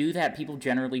when you do that, people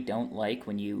generally don't like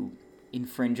when you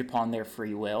infringe upon their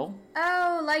free will.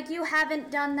 Oh, like you haven't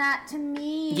done that to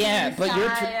me. Yeah, but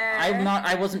sire.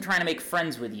 I wasn't trying to make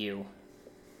friends with you.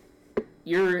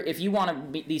 If you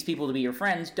want these people to be your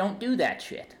friends, don't do that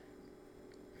shit.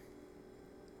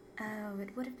 Oh,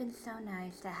 it would have been so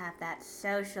nice to have that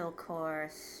social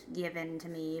course given to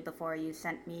me before you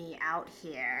sent me out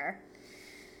here.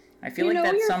 I feel like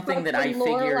that's you're something that I fucking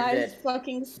figured Lorelai's that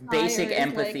fucking sire basic is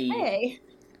empathy Like, hey.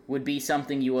 would be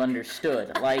something you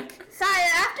understood. Like, Sire,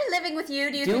 after living with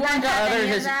you, do you do think I unto have any of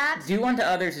others that? do unto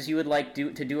others as you would like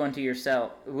to do unto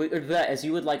yourself, as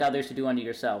you would like others to do unto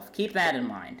yourself. Keep that in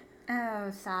mind. Oh,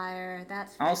 sire,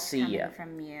 that's I'll what's see coming ya.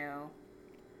 from you.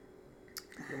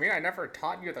 You mean I never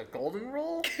taught you the golden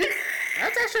rule?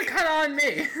 That's actually kind of on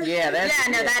me. Yeah, that's.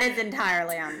 Yeah, no, that is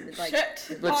entirely on. Like,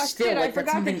 But Oh, still, shit, like I that's forgot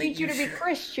to something that teach you to be should-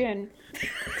 Christian.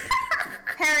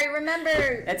 Harry,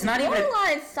 remember? That's not even a-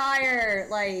 Lorelai's sire,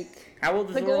 like. How old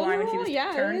was The Lorelai golden when she rule? was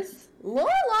Yeah, turned? it is.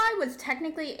 Lorelai was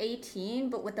technically 18,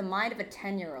 but with the mind of a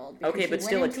 10-year-old. because Okay, she but went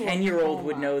still, a into 10-year-old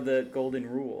would coma. know the golden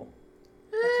rule.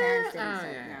 Her parents didn't Oh,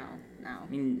 say yeah. no.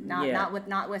 mean, not yeah.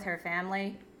 not with her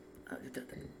family.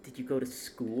 Did you go to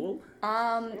school?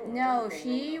 No,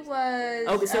 she was.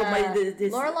 Oh, so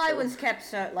this- Lorelai was kept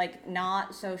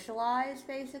not socialized,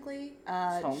 basically.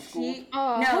 She she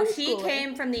homeschooling.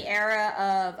 came from the era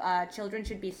of children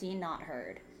should be seen, not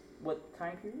heard. What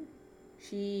time period?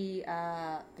 She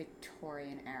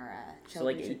Victorian era. So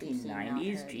like Children should be seen, not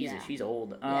 1890s? heard. Jesus, Yeah. she's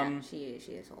old. Yeah, she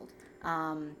is old.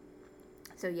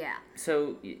 So yeah.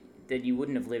 So that you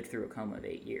wouldn't have lived through a coma of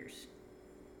 8 years.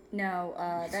 No,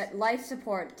 that life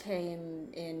support came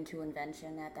into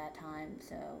invention at that time,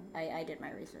 so I did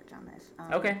my research on this.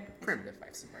 Okay. Primitive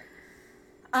life support.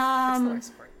 That's the Um. life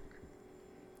support.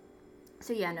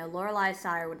 So yeah, no, Lorelai's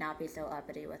sire would not be so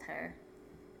uppity with her.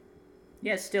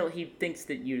 Yeah, still, he thinks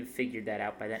that you'd have figured that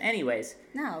out by then. Anyways,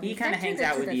 No, he kind kind of hangs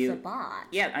out with you. Sabbat.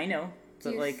 Yeah, I know.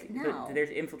 But You like, no. but there's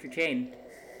infiltrate chain.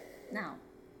 No.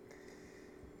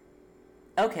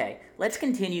 Okay, let's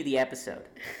continue the episode.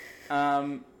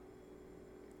 Alright,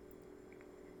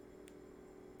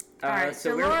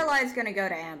 so we're- Lorelai's gonna go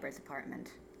to Amber's apartment.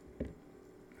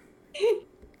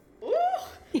 Ooh!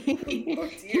 Oh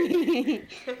dear.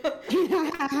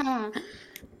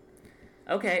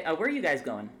 Okay, where are you guys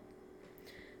going?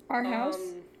 Our house,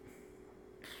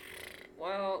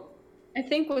 Well, I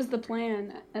think, was the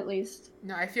plan, at least.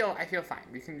 No, I feel fine.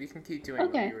 We can keep doing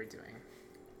Okay. what we were doing.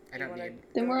 I don't wanna- need.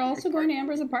 Then we're also going to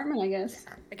Amber's apartment, I guess.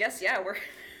 I guess, yeah, we're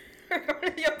going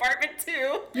to the apartment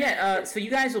too. Yeah, so you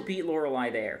guys will beat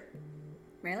Lorelai there.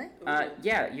 Really?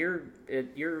 Yeah, you're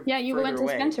Yeah, you further went to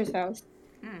away. Spencer's house.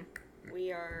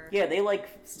 We are Yeah, they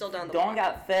still down the Dawn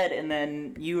block. got fed, and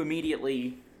then you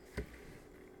immediately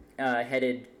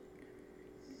headed.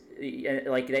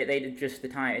 Like they just the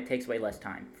time it takes way less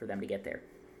time for them to get there.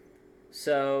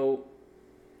 So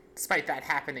Despite that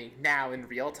happening now in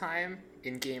real time,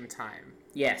 in game time,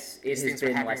 yes, it these has things were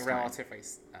been happening less time. relatively.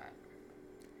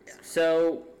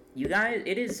 So you guys,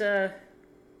 it is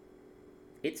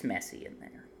it's messy in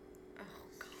there.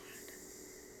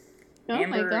 Oh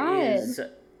Amber my god. is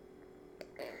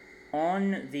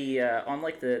on the on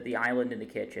like the island in the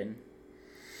kitchen,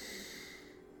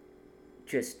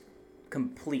 just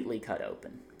completely cut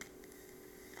open.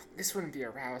 This wouldn't be a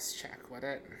rouse check, would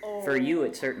it? Oh. For you,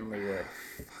 it certainly would.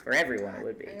 For everyone, it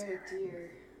would be. Oh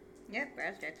dear. Yep,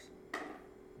 brass checks.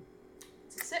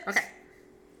 It's a 6. Okay.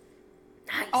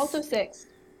 Nice. Also 6.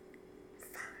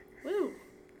 Woo.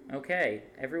 Okay,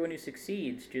 everyone who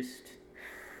succeeds just.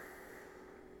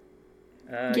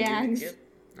 Gags. Yep.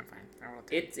 I'm fine. I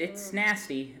rolled a 10. It's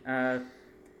nasty.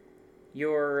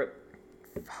 Your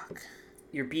Fuck.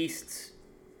 beasts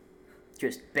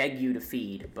just beg you to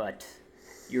feed, but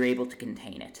you're able to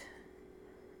contain it.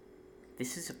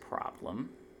 This is a problem.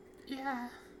 Yeah.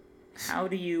 How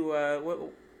do you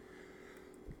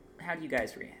how do you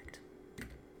guys react?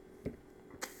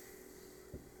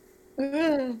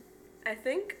 Ugh. I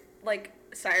think, like,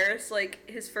 Cyrus, like,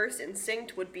 his first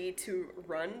instinct would be to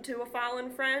run to a fallen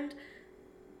friend,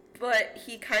 but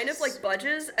he kind of, like,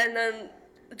 budges, and then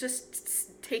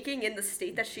just taking in the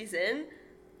state that she's in,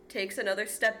 takes another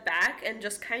step back and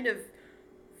just kind of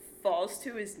falls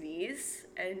to his knees,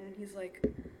 and he's like,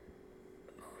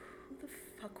 who the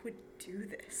fuck would do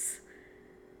this?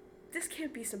 This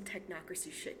can't be some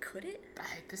technocracy shit, could it?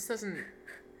 This doesn't.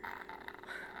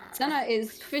 Senna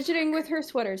is fidgeting with her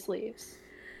sweater sleeves.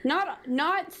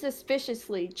 Not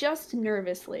suspiciously, just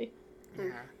nervously.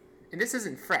 Yeah. And this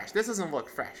isn't fresh. This doesn't look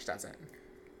fresh, does it?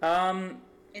 It's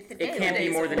a It day can't be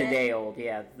days more than a old. day old.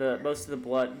 Yeah, most of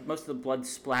the blood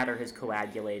splatter has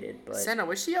coagulated, but Senna,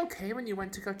 was she okay when you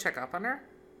went to go check up on her?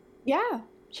 Yeah,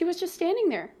 she was just standing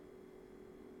there.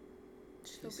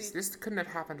 Jesus, this couldn't have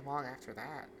happened long after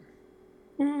that.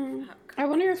 I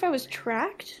wonder if I was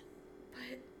tracked.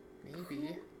 But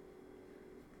Maybe.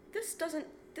 this doesn't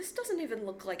even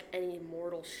look like any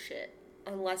mortal shit,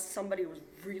 unless somebody was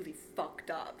really fucked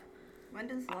up. When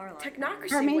does Lorelai?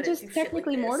 Technocracy Are wouldn't mages do shit like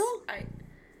technically this. mortal?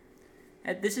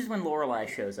 this is when Lorelai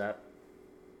shows up.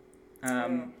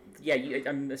 Yeah,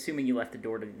 I'm assuming you left the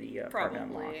door to the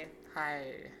apartment unlocked. Probably. Hi.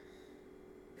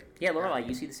 Yeah, Lorelai,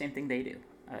 you see the same thing they do.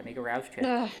 Make a rouse check.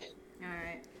 Ugh. All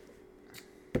right.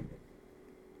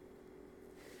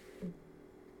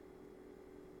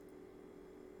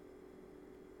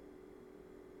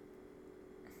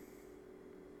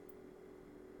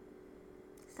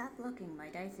 Stop looking. My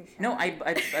dice are shut. No, I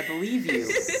believe you.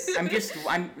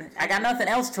 I got nothing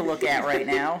else to look at right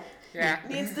now. Yeah.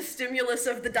 Needs the stimulus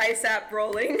of the dice app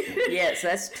rolling. Yeah, so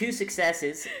that's 2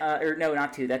 successes. Or no,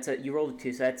 not 2. You rolled a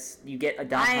 2, so that's you get a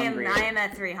dot I hungry. am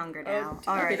at 3 hunger now.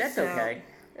 Oh, All Okay, right, that's so okay.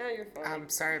 Oh, you're fine. I'm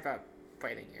sorry about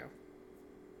biting you.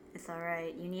 It's all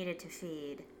right. You needed to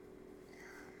feed.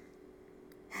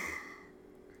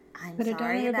 I'm Could've done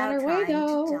sorry it a about better way, trying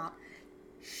though. to.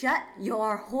 Shut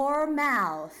your whore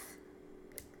mouth.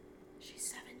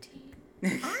 She's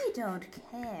 17. I don't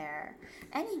care.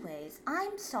 Anyways,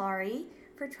 I'm sorry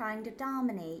for trying to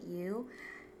dominate you.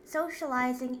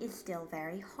 Socializing is still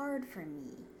very hard for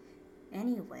me.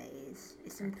 Anyways,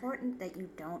 it's important that you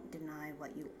don't deny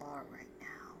what you are right now.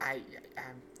 I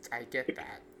get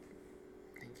that.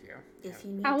 Thank you. If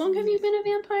you need How to long have you use- been a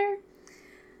vampire?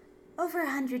 Over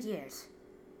 100 years.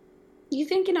 You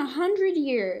think in 100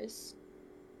 years,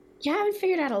 you haven't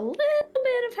figured out a little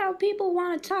bit of how people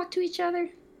want to talk to each other?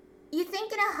 You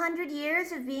think in 100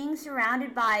 years of being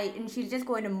surrounded by, and she's just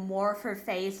going to morph her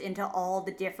face into all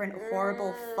the different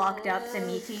horrible fucked up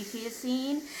Samiti she has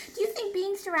seen, do you think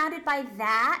being surrounded by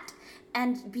that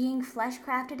And being flesh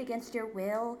crafted against your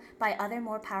will by other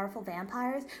more powerful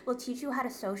vampires will teach you how to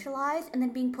socialize, and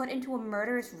then being put into a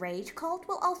murderous rage cult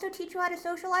will also teach you how to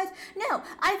socialize? No,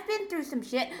 I've been through some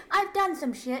shit, I've done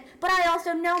some shit, but I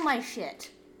also know my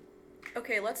shit.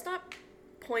 Okay, let's not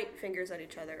point fingers at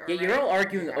each other. Yeah, you're all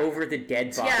arguing over the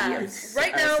dead body of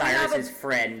right now Cyrus's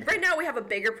friend. Right now we have a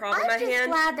bigger problem at hand. I'm just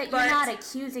glad that you're not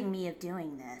accusing me of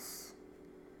doing this.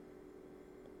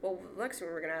 Well, the next thing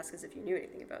we were going to ask is if you knew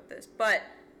anything about this, but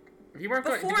You weren't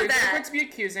going to be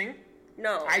accusing.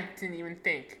 No. I didn't even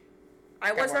think.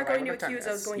 I was not going to accuse,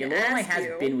 I was going to ask you. Lorelai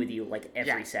has been with you, like,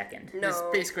 every second. No. There's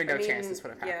basically no chance this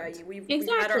would have happened. Yeah, we've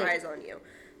had our eyes on you.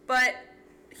 But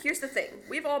here's the thing.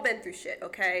 We've all been through shit,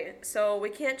 okay? So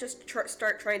we can't just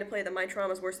start trying to play the my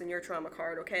trauma's worse than your trauma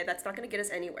card, okay? That's not going to get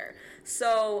us anywhere.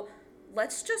 So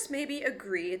let's just maybe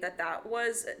agree that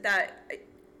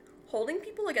holding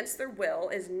people against their will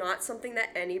is not something that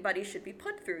anybody should be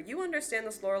put through. You understand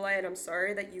this, Lorelai, and I'm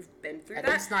sorry that you've been through that.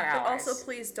 It's not but allies. also,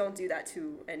 please don't do that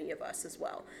to any of us as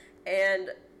well. And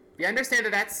we understand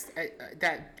that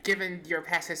that given your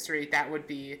past history, that would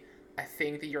be a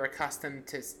thing that you're accustomed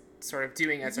to sort of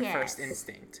doing as a first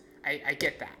instinct. I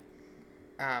get that.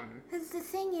 Because the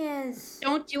thing is...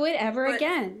 Don't do it ever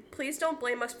again. Please don't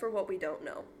blame us for what we don't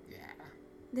know.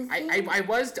 Yeah. I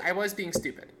was being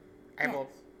stupid.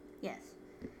 Yes.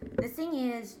 The thing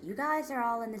is, you guys are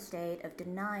all in the state of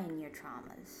denying your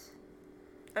traumas.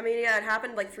 I mean, yeah, it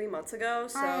happened like 3 months ago,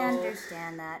 so... I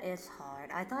understand that. It's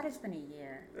hard. I thought it's been a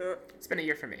year. It's been a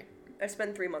year for me. It's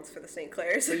been 3 months for the St.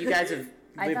 Clairs. So you guys have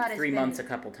lived 3 months a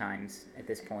couple times at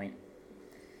this point.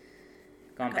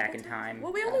 Gone back in time.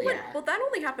 Well, we only well, that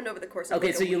only happened over the course of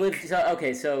Okay, so you lived... Oh,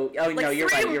 no, you're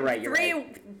right.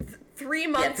 3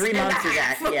 months. Yeah, 3 months is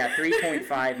actually... Yeah,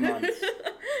 3.5 months.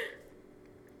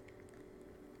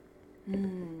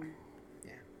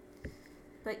 Yeah.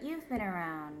 But you've been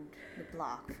around the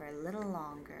block for a little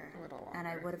longer. And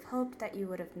I would have hoped that you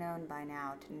would have known by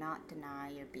now to not deny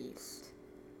your beast.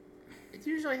 It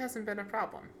usually hasn't been a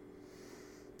problem.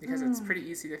 Because it's pretty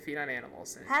easy to feed on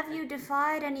animals. Have you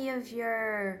defied any of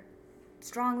your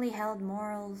strongly held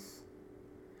morals?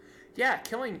 Yeah,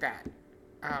 killing that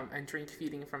and drink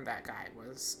feeding from that guy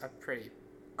was a pretty...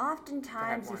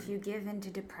 Oftentimes, if you give in to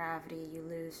depravity, you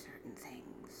lose certain things.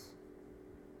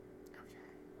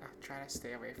 I'll try to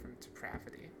stay away from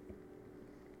depravity.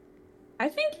 I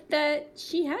think that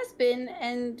she has been,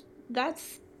 and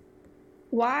that's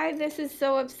why this is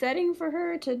so upsetting for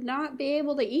her to not be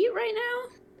able to eat right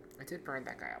now. I did burn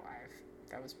that guy alive.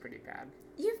 That was pretty bad.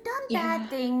 You've done bad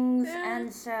things,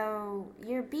 and so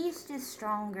your beast is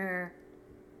stronger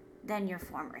than your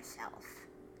former self.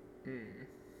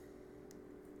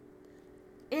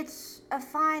 It's a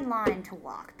fine line to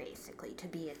walk, basically, to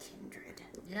be a kindred.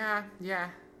 Yeah.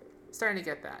 Starting to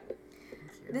get that.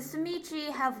 The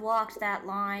Samichi have walked that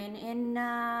line in,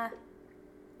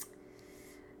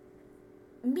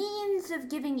 means of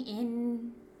giving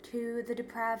in to the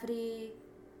depravity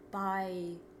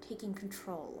by taking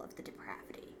control of the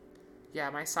depravity. Yeah,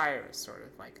 my sire is sort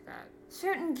of like that.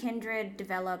 Certain kindred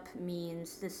develop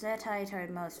means. The Setite are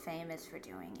most famous for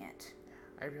doing it.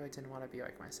 I really didn't want to be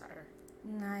like my sire.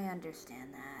 I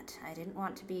understand that. I didn't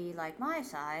want to be like my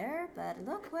sire, but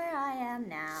look where I am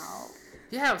now.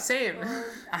 Yeah, same.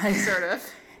 Sort of.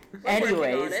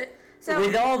 Anyways,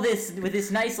 with all this, with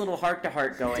this nice little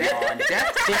heart-to-heart going on,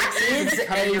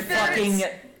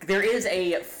 there is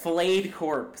a flayed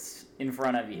corpse in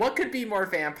front of you. What could be more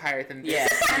vampire than this? Yeah.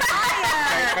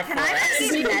 Can I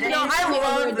see medicine? No, I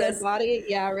love this. Body?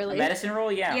 Yeah, really. A medicine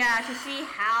roll? Yeah. Yeah, to see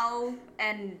how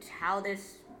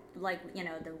this, like, you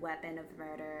know, the weapon of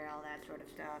murder, all that sort of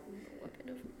stuff. The weapon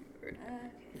of murder. The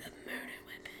murder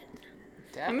weapon.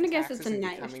 Death, I'm gonna guess taxes, it's a and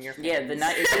knife. becoming your Yeah, the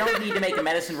knife. You don't need to make a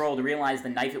medicine roll to realize the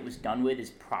knife it was done with is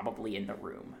probably in the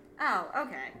room. Oh,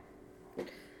 okay.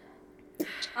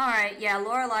 Alright, yeah,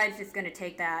 Lorelai's just gonna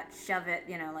take that, shove it,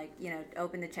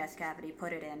 open the chest cavity,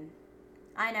 put it in.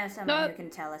 I know someone who can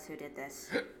tell us who did this.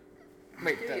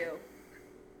 Wait,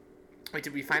 Wait,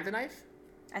 did we find the knife?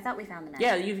 I thought we found the knife.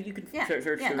 Yeah, you could search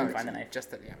through and find the knife.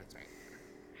 Just that, yeah, that's right.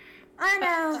 I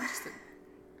know.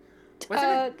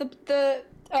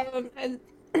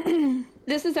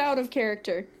 This is out of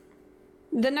character.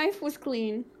 The knife was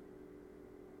clean.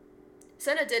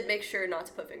 Senna did make sure not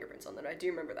to put fingerprints on that. I do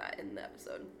remember that in the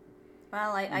episode.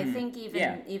 Well, I think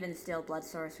even still, blood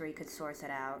sorcery could source it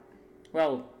out.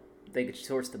 Well, they could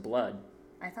source the blood.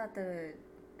 I thought the...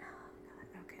 Oh,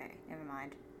 God. Okay, never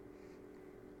mind.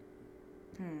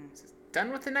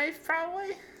 Done with the knife,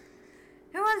 probably?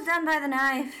 It was done by the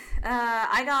knife.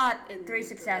 I got In 3 the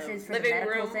successes for the living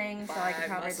medical room thing, so I could by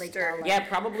probably mustard. tell. Like, Yeah,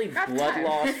 probably blood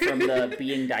loss from the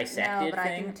being no, dissected but I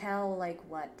thing. can tell like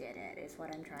what did it. Is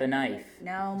what I'm trying. The to knife. Think.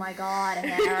 No, my God,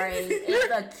 Harry,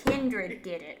 if a kindred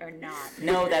did it or not.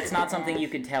 No, that's not something you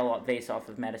could tell based off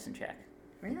of medicine check.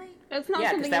 Really? That's not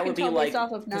Yeah, because something that you would can be tell like based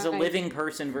off of because a knife. living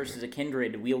person versus a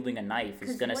kindred wielding a knife is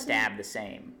 'Cause gonna wouldn't- stab the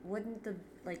same. Wouldn't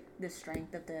the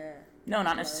strength of the No, not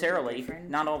blows be necessarily. different?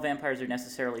 Not all vampires are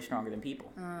necessarily stronger than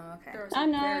people. Oh, okay. There are I'm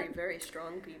some not- very, very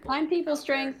strong people. I'm people's out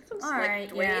there. strength. Like Alright,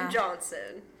 Dwayne yeah.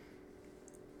 Johnson.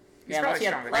 He's Yeah, unless probably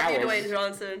you have stronger Love you, than prowess. Dwayne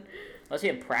Johnson. Unless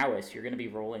you have prowess, you're gonna be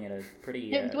rolling at a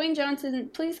pretty. Dwayne Johnson,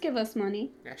 please give us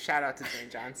money. Yeah, shout out to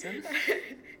Dwayne Johnson.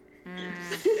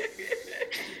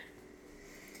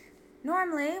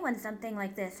 Normally, when something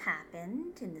like this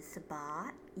happened in the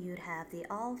Sabbat, you'd have the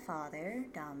All-Father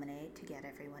dominate to get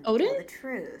everyone to Odin? tell the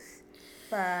truth.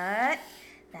 But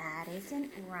that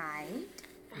isn't right.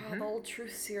 Oh, the old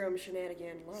truth serum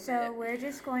shenanigan. Love So it. we're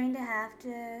just going to have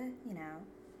to,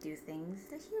 do things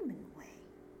the human way.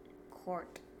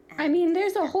 Court. I mean,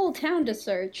 there's a whole town to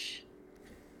search.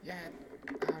 Yeah.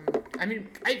 I mean,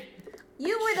 I.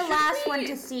 You were the Should last we- one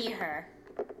to see her.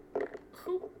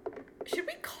 Who? Should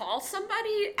we call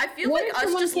somebody? I feel What like if us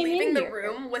someone just came leaving in the here?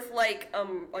 room with like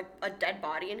a dead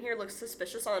body in here looks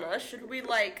suspicious on us. Should we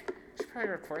Should probably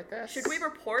report this. Should we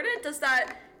report it? Does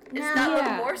that No. that look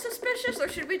Yeah. more suspicious, or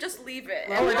should we just leave it?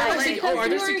 Oh, And, are there, like, like, are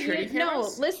there You're- security no,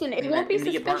 cameras? listen, it In won't the- be in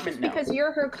the suspicious apartment? No. because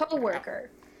you're her coworker.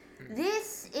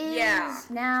 This is Yeah.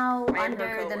 now I am her under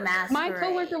the coworker. masquerade. My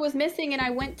coworker was missing and I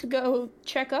went to go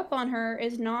check up on her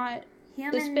is not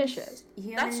suspicious.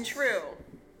 That's true.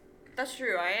 That's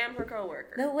true. I am her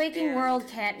coworker. The waking And world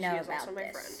can't she know is about also my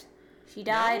this. friend. She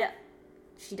died.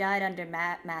 She died under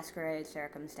masquerade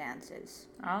circumstances.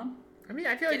 Huh? I mean,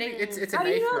 I feel like Getting- it's a How do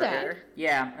you knife know that? murder.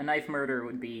 Yeah, a knife murder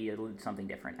would be something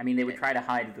different. I mean, they would try to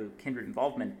hide the kindred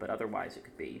involvement, but otherwise it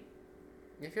could be.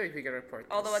 I feel like we could report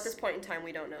this. Although at this point in time,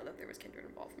 we don't know that there was kindred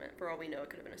involvement. For all we know, it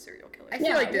could have been a serial killer. I feel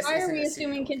Yeah, like this why are isn't we a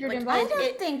assuming serial- kindred like, I involvement? don't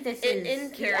It- think this in- is in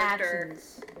the character.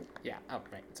 actions. Yeah. Oh,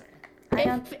 right. Sorry. I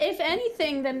don't. If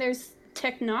anything, then there's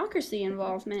technocracy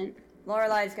involvement.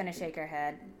 Lorelai's gonna shake her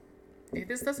head.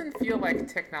 This doesn't feel like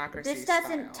technocracy. This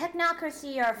doesn't. style.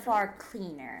 Technocracy are far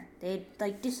cleaner. They'd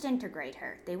like disintegrate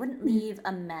her. They wouldn't leave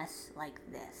a mess like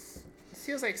this. This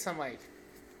feels like some like.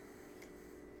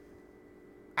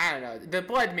 I don't know. The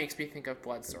blood makes me think of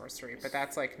blood sorcery, but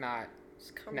that's like not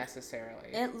Just come- necessarily.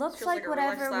 It looks Feels like like a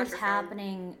real-life whatever was slasher film.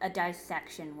 happening, a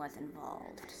dissection was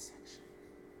involved.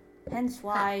 Hence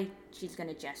why she's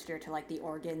gonna gesture to like the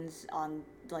organs on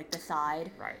like the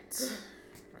side. Right.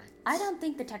 Right. I don't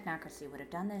think the technocracy would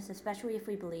have done this, especially if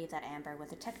we believe that Amber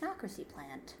was a technocracy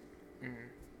plant.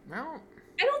 Well,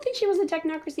 I don't think she was a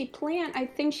technocracy plant. I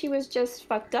think she was just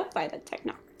fucked up by the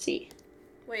technocracy.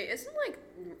 Wait, isn't like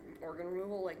organ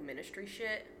removal like ministry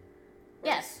shit?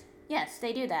 Yes, yes,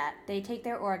 they do that. They take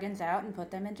their organs out and put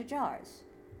them into jars.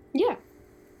 Yeah.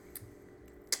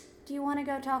 Do you want to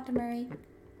go talk to Marie?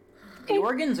 The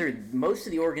organs are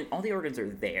all the organs are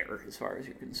there as far as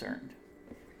you're concerned.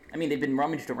 I mean, they've been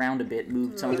rummaged around a bit,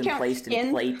 moved, some of them Count placed in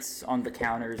skin? plates on the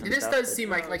counters and this stuff. does but- seem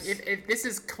like if this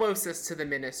is closest to the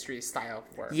ministry style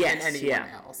of work Yes, than anyone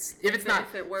yeah. else. If it's If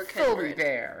not it were fully Kendrick.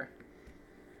 there.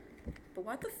 But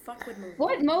what the fuck would Marie?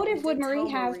 What motive would We did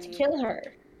Marie tell have to Marie- kill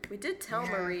her? We did tell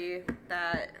Yeah. Marie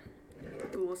that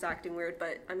Boo was acting weird,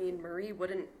 but I mean, Marie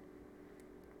wouldn't.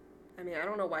 I mean, I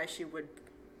don't know why she would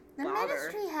The bother.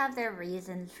 ministry have their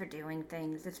reasons for doing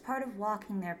things. It's part of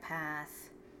walking their path.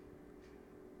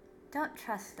 Don't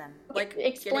trust them. Like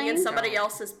Explain? getting in somebody No.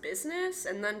 else's business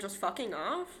and then just fucking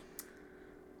off.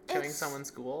 Killing It's- someone's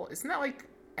school. Isn't that like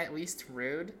at least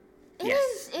rude?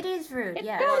 Yes. It is rude, It's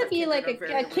yeah. gotta of be like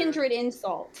kindred are a very kindred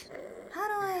insult. How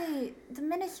do the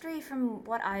ministry, from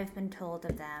what I've been told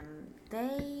of them,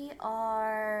 they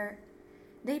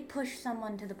push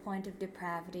someone to the point of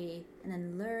depravity and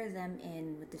then lure them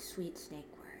in with the sweet snake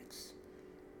words.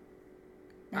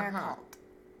 They're a Uh-huh. cult.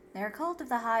 They're a cult of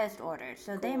the highest order,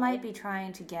 so they Cool. might be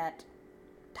trying to get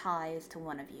ties to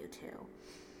one of you two.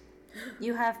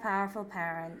 You have powerful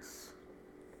parents.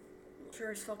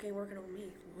 Sure is fucking working on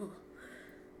me. Ugh.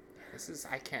 This is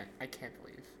I can't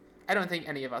believe. I don't think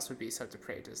any of us would be so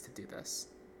depraved as to do this.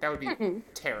 That would be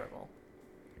terrible.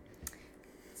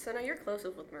 So now you're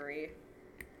closest with Marie.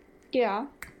 Yeah.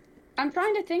 I'm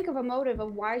trying to think of a motive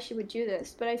of why she would do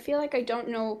this, but I feel like I don't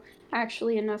know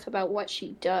actually enough about what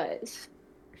she does.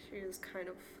 She is kind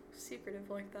of secretive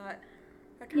like that.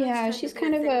 That kinda Yeah, tends to she's be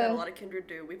kind a of thing that a- a lot of kindred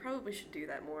do. We probably should do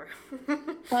that more.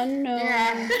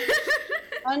 Unknown,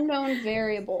 unknown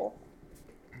variable.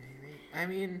 I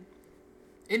mean,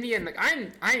 in the end, like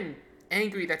I'm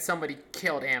angry that somebody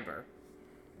killed Amber,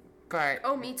 but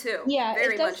Oh, me too. Yeah,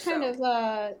 Very it does much kind so.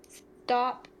 of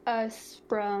stop us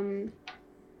from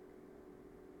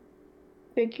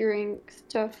figuring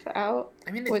stuff out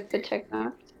I mean, with the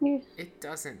technology. it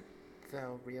doesn't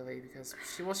though, really, because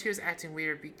she was acting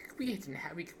weird. We didn't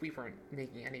have we weren't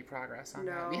making any progress on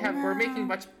that. We're making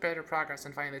much better progress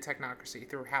on finding the technocracy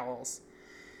through Howl's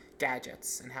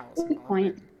gadgets and Howl's Good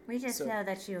involvement. point. We just So- know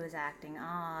that she was acting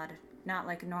odd, not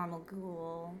like a normal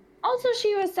ghoul. Also,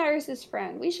 she was Cyrus's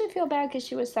friend. We should feel bad because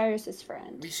she was Cyrus's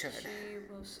friend. We should. She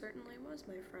most certainly was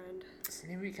my friend. So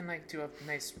maybe we can like do a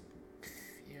nice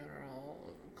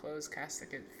funeral, closed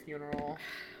casket funeral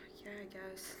Yeah, I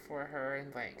guess. for her,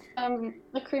 and like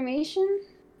A cremation?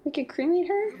 We could cremate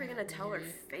her? What are we gonna tell her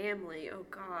family? Oh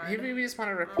God. maybe we just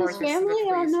want to report His this to family? the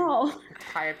Oh police no. and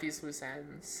tie up these loose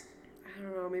ends. I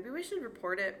don't know. Maybe we should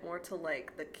report it more to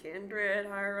like the Kindred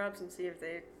higher ups and see if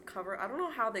they cover. I don't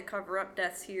know how they cover up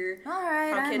deaths here. All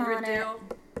right, How I'm Kindred on do.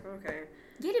 it. Okay.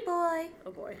 Giddy boy.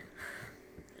 Oh boy.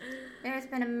 There's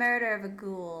been a murder of a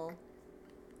ghoul.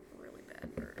 Really bad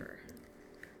murder.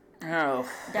 Oh.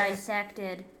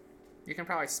 Dissected. You can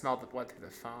probably smell the blood through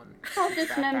the phone. All It's that bad.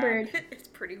 dismembered. It's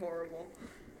pretty horrible.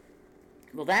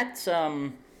 Well, that's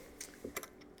a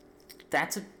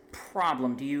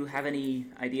problem. Do you have any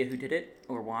idea who did it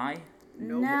or why?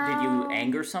 No. Did you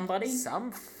anger somebody?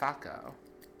 Some fucko.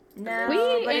 No, We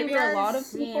but it anger a does lot of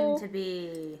seem people. to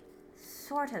be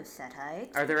sort of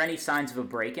Setite. Are there any signs of a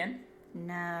break-in?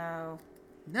 No.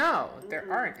 No, there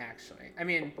aren't actually. I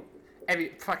mean,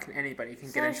 fucking anybody can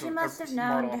get So into she a must have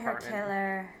known mortal her apartment.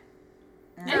 killer.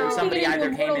 No, somebody Getting into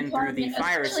either a came mortal in through the apartment,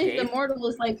 fire especially if escape. the mortal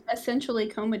is like essentially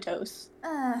comatose.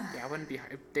 Yeah, it wouldn't be.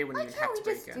 They wouldn't Why even have can't to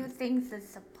we just break do in. things the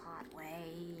Support way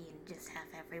and just have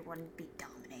everyone be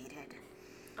dominated?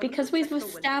 Because we've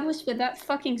established that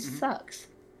fucking sucks.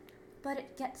 But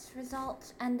it gets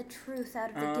results and the truth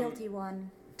out of the guilty one.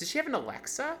 Does she have an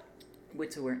Alexa?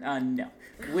 Wits awareness? No.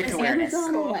 Wits awareness.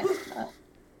 Amazon Alexa.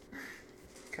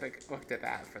 Could have looked at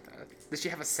that for the. Does she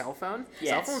have a cell phone? Yes.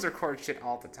 Cell phones record shit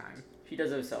all the time. She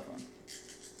does have a cell phone.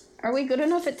 Are we good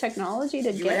enough at technology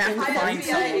to You would get have into to that? find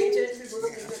someone. agent who's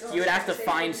listening to You would have to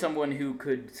find someone who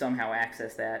could somehow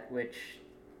access that, which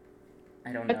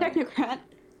I don't A know. technocrat.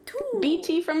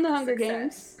 BT from the Hunger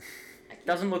Games.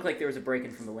 Doesn't look like there was a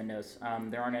break-in from the windows.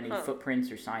 There aren't any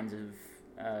footprints or signs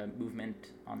of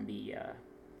movement on the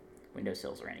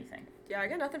windowsills or anything. Yeah, I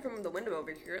got nothing from the window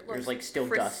over here. It looks There's, like, still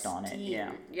dust on it, pristine.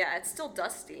 yeah. Yeah, it's still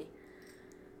dusty.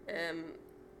 So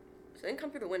they didn't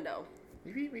come through the window.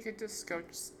 Maybe we could just go.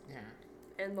 Yeah.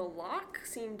 And the lock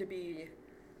seemed to be,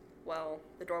 well,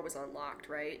 the door was unlocked,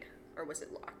 right? Or was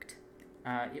it locked?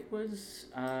 It was.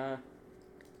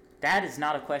 That is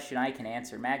not a question I can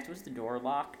answer. Max, was the door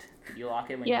locked? Did you lock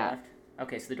it when you Yeah. left?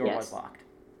 Okay, so the door Yes. was locked.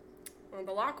 Well,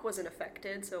 the lock wasn't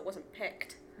affected, so it wasn't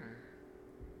picked.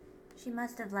 She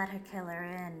must have let her killer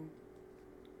in.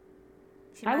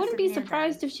 She I must wouldn't have be knew them.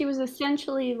 surprised if she was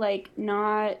essentially like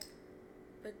not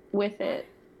But with it.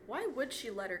 why would she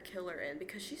let her killer in?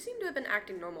 Because she seemed to have been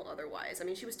acting normal otherwise. I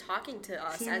mean, she was talking to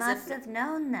us She as must if... have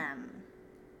known them.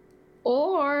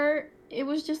 Or it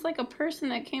was just like a person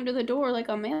that came to the door like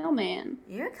a mailman.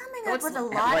 You're coming Well, up with a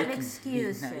it's lot like of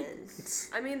excuses.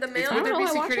 I mean, the It's mail... I don't There know, be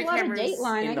I watch a security lot of cameras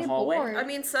Dateline. in I the get hallway? bored. I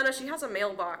mean, Senna, she has a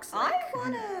mailbox, like, I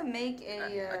want to make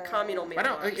a communal Why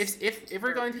mailbox. don't if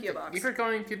we're Or going P.O. through box. if we're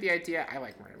going through the idea, I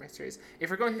like murder mysteries. If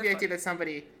we're going through the idea that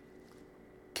somebody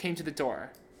came to the door,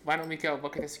 why don't we go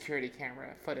look at the security camera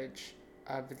footage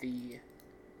of the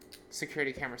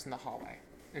security cameras in the hallway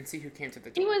and see who came to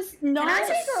the She door? was not I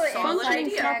take a solid functioning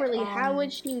idea? properly. How Um,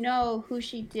 would she know who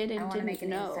she did I and want to make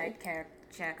didn't an know? insight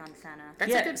check on Senna.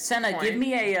 That's a Yeah, good Senna, point. give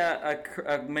me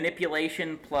a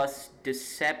manipulation plus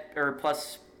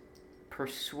plus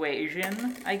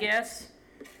persuasion, I guess.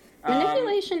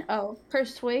 Manipulation?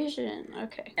 Persuasion.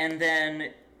 Okay. And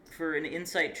then for an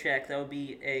insight check, that would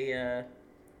be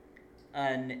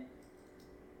an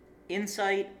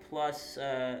insight plus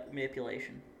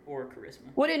manipulation or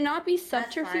charisma. Would it not be That's 5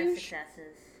 subterfuge?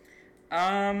 successes.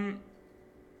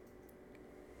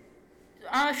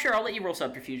 Sure, I'll let you roll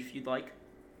subterfuge if you'd like.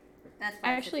 That's 5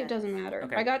 Actually, it successes. doesn't matter.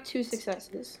 Okay. I got 2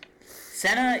 successes.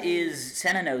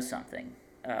 Senna knows something,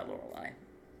 Lorelai.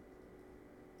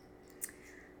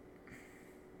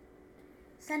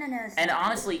 Senna knows. And something.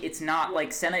 honestly, it's not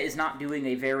like Senna is not doing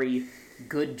a very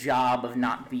good job of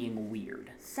not being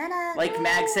weird. Senna. Like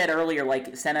Mag said earlier,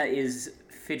 like Senna is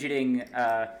fidgeting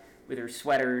with her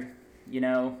sweater, you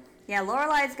know. Yeah,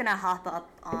 Lorelai's gonna hop up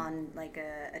on like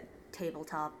a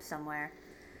tabletop somewhere.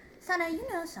 Senna, you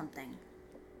know something.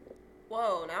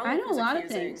 Whoa, now I know who's a lot of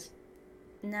accusing? things.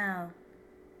 No.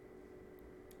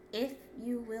 If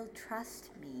you will trust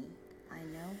me, I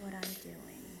know what I'm doing.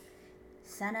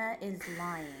 Senna is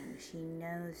lying. She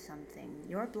knows something.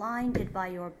 You're blinded by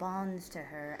your bonds to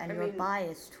her and your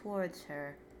bias towards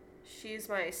her. She's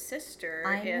my sister.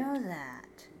 I and know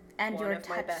that. And one your of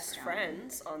my best touchstone.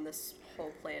 friends on this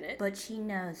whole planet. But she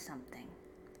knows something.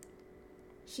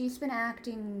 She's been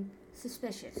acting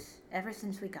suspicious ever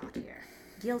since we got here.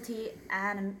 Guilty,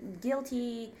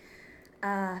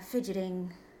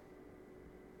 fidgeting.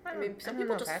 I mean, some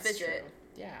people just fidget.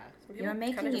 Yeah. Some people You're kinda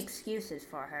making just- excuses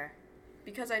for her.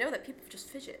 because I know that people just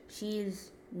fidget. She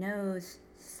knows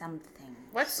something.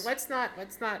 Let's not.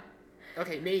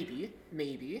 Okay,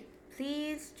 maybe.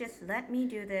 Please just let me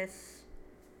do this.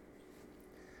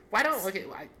 Why don't okay?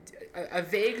 A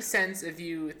vague sense of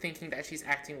you thinking that she's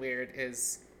acting weird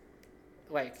is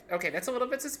like okay. That's a little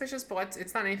bit suspicious, but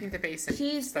it's not anything to base it.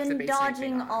 She's stuff to been base anything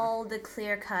dodging on. all the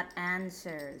clear-cut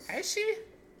answers. Is she?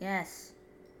 Yes.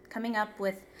 Coming up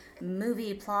with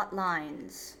movie plot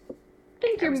lines. I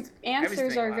think your I was answers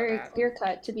thinking are about very that. clear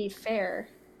cut, to be fair.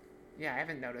 Yeah, I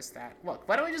haven't noticed that. Look,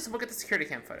 why don't we just look at the security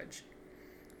cam footage,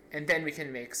 and then we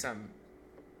can make some.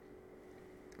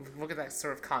 Look at that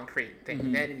sort of concrete thing.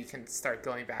 Mm-hmm. Then we can start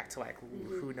going back to like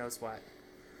who knows what.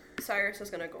 Cyrus is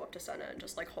gonna go up to Senna and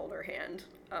just like hold her hand,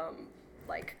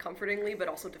 like comfortingly but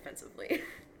also defensively.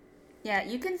 Yeah,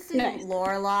 you can see Nice.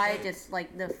 Lorelai just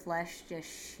like the flesh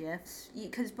just shifts.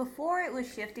 Because before it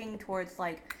was shifting towards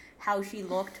like how she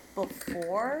looked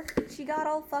before she got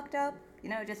all fucked up. You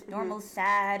know, just normal,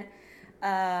 sad,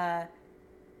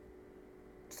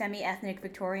 semi-ethnic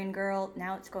Victorian girl.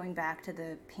 Now it's going back to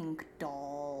the pink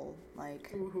doll,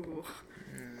 like. Ooh.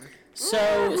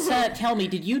 So, Senna, tell me,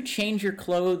 did you change your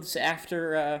clothes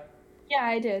after, Yeah,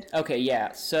 I did. Okay,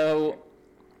 yeah, so...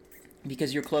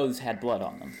 Because your clothes had blood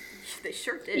on them. They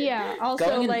sure did. Yeah, also,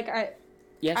 Going in- like,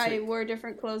 Yes. I wore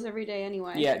different clothes every day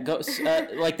anyway. Yeah,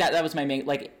 like that was my main,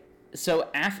 like... So,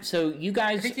 so you I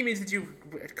guys... think he means did you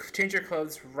change your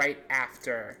clothes right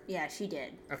after? Yeah, she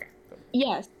did. Okay. Cool.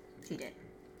 Yes, She did.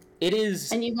 It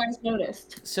is... and you guys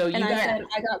noticed. So you And I guys... said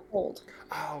I got cold.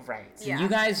 Oh right. Yeah. You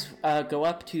guys go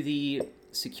up to the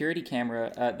security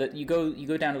camera. You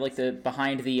go down to like the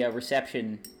behind the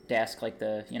reception desk, like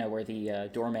the where the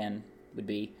doorman would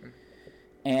be,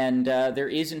 and there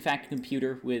is in fact a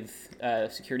computer with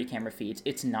security camera feeds.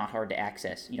 It's not hard to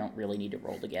access. You don't really need to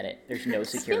roll to get it. There's no I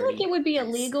feel security. like it would be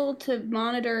illegal to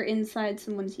monitor inside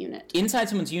someone's unit. Inside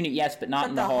someone's unit, yes, but not But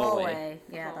in the the hallway.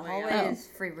 Yeah, the Hallway, hallway yeah. is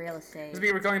free real estate.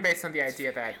 We were going based on the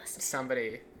idea that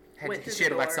somebody Went through she the had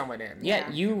to let door. someone in. Yeah,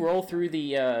 Yeah. you roll through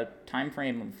the time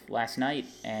frame of last night,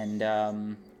 and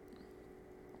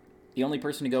the only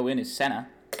person to go in is Senna.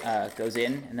 Goes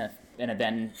in, and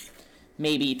then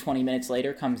maybe 20 minutes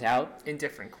later comes out In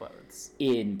different clothes.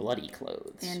 in bloody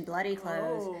clothes. In bloody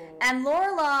clothes. Oh. And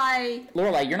Lorelai.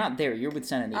 Lorelai, you're not there. You're with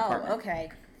Senna in the Oh, apartment.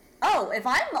 okay. Oh, if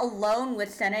I'm alone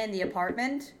with Senna in the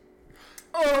apartment,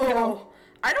 Oh.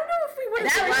 I don't know if we would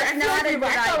That have was I feel not like a we- good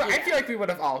I idea. feel like we would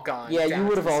have all gone. Yeah, you down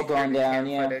would to have the all gone security down, cam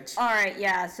yeah. footage. all right,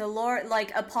 yeah. So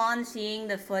upon seeing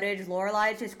the footage,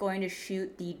 Lorelai's just going to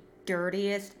shoot the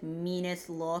dirtiest, meanest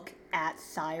look at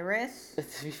Cyrus.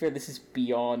 To be fair, this is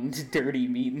beyond dirty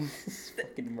mean. This is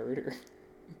fucking murder.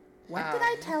 What did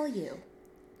I tell you?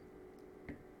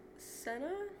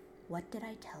 Senna? What did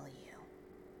I tell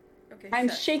you? Okay. I'm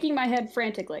Seth, shaking my head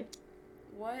frantically.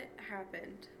 What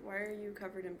happened? Why are you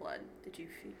covered in blood? Did you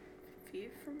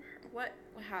feed from her? What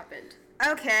happened?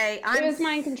 Okay, It was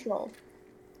mind control.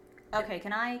 Okay,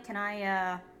 can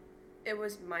I? It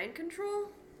was mind control?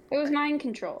 It was mind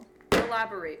control.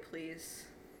 Elaborate, please.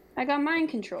 I got mind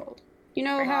controlled. You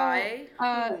know By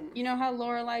how whom? you know how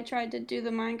Lorelai tried to do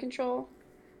the mind control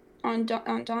on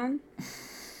Dawn?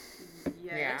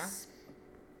 Yes.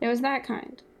 It was that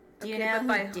kind. Do you Okay, know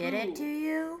but who by did it who? to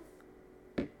you?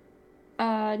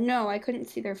 No, I couldn't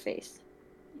see their face.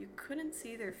 You couldn't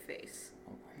see their face.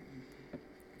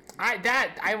 I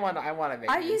want to make.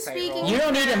 Are an you insight speaking- roll. You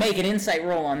don't need to make an insight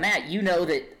roll on that. You know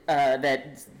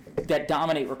that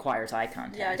dominate requires eye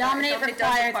contact. Yeah, Dominate Dominate does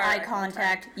requires require eye eye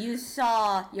contact. You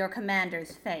saw your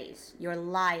commander's face. You're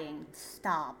lying.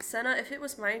 Stop. Senna, if it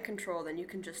was mind control, then you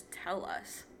can just tell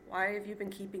us. Why have you been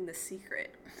keeping this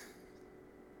secret?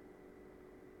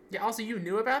 Yeah. Also, you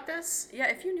knew about this. Yeah,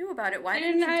 if you knew about it, why I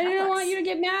didn't you tell didn't us? want you to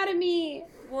get mad at me.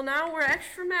 Well, now we're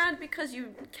extra mad because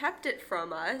you kept it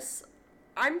from us.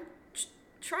 I'm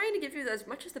trying to give you as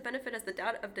much as the benefit as the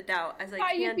doubt as I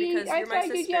can because I you're my thought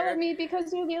you'd yell sister. at me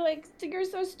because you'd be like, "You're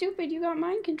so stupid. You got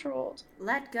mind controlled."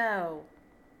 Let go.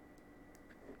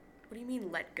 What do you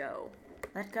mean, let go?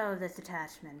 Let go of this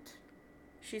attachment.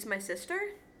 She's my sister?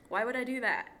 Why would I do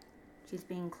that? She's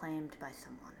being claimed by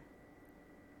someone.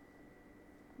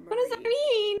 What does that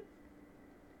mean?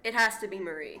 It has to be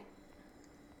Marie.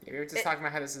 Yeah, we were just talking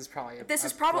about how this is probably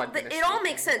Blood Ministry it all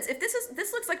makes thing. sense. If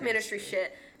this looks like ministry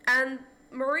shit, and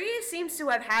Marie seems to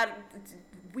have had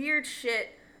weird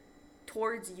shit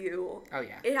towards you. Oh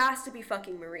yeah. It has to be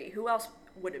fucking Marie. Who else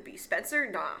would it be? Spencer?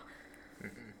 Nah.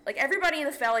 Like, everybody in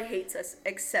this valley hates us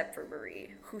except for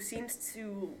Marie, who seems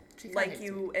to like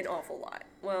you an awful lot.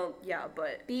 Well, yeah,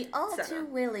 but Be all Senna. too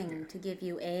willing to give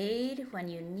you aid when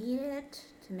you need it,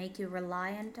 to make you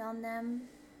reliant on them.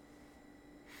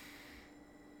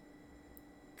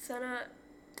 Senna,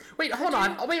 Wait, hold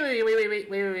on. Oh,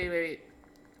 wait.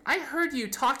 I heard you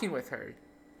talking with her.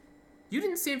 You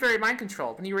didn't seem very mind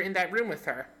controlled when you were in that room with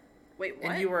her. wait,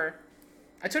 what? And you were.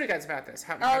 I told you guys about this.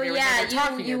 How Oh they were yeah,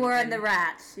 talking you and- were in and- the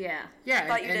rats. Yeah. Yeah,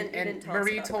 thought you and didn't tell us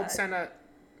Marie about told that. Senna.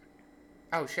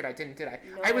 Oh shit! I didn't, did I?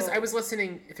 No. I was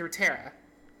listening through Tara,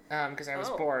 because I was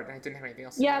Oh. bored and I didn't have anything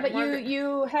else. to Yeah, do. but I wanted to-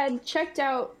 you had checked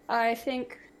out, I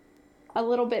think, a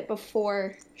little bit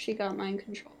before she got mind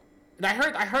control. And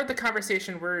I heard the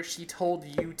conversation where she told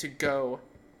you to go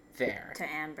there To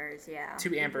Amber's, yeah.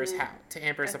 to Amber's house, to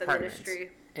Amber's At the apartment,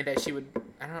 ministry. and that she would.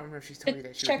 I don't remember if she told you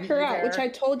that she Check would meet her you out, which there. I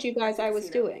told you guys I was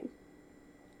Casino. doing.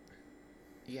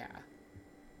 Yeah.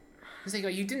 It's like,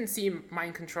 you didn't seem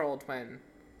mind controlled when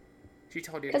she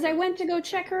told you. Because I went to go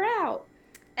check her out.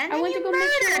 And I then went to you go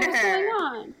make sure murdered what was her. going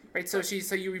on. Right. So you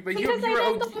Because you I were.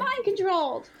 then got mind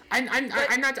controlled.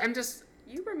 I'm just.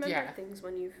 You remember Yeah. things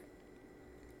when you've...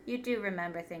 You do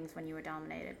remember things when you were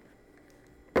dominated.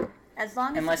 As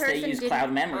long as Unless the they person use didn't,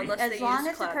 cloud memory. Unless- they as long used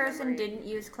as the cloud person memory. didn't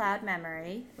use cloud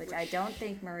memory, which I don't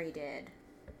think Marie did.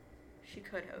 She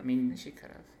could have. I mean, She could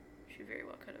have. She very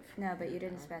well could have. No, but you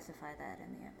didn't specify that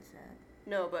in the episode.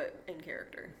 No, but in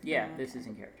character. yeah, this is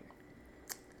in character.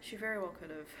 She very well could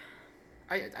have.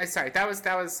 I sorry. That was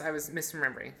I was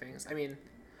misremembering things. I mean,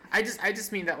 I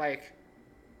just mean that, like.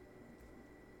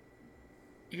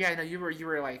 Yeah, no, you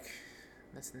were like,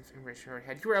 that's the information I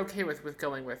had. You were okay with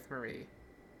going with Marie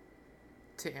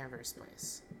to Amber's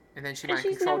place, and then she And mind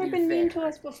she's controlled never you been there. mean to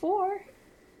us before.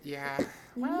 Yeah. You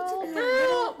need to be a Well,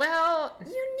 little. well.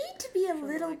 You need to be a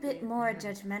little bit more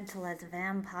judgmental as a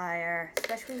vampire,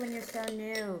 especially when you're so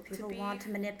new. People be- want to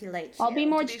manipulate you. I'll be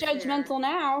more to be fair. judgmental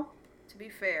now. To be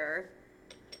fair,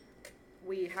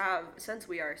 we have, since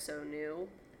we are so new,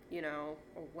 you know,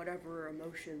 or whatever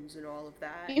emotions and all of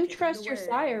that. You get trust in the your way.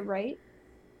 sire, right?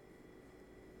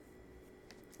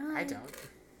 I don't.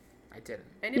 I didn't.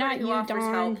 Anybody Not who you, offers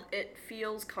Dawn. help, it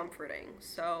feels comforting.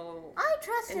 So, I in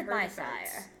trusted her my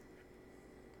defense. sire.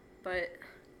 But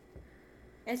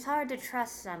It's hard to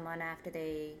trust someone after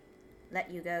they let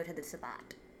you go to the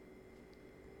Sabbat.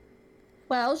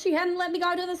 Well, she hadn't let me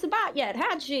go to the Sabbat yet,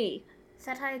 had she?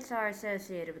 Setites are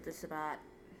associated with the Sabbat.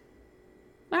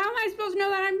 How am I supposed to know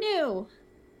that I'm new?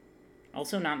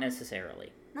 Also, not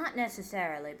necessarily. Not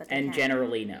necessarily, but they And can.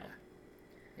 generally, no.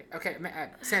 Okay,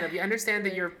 Santa, we understand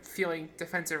that you're feeling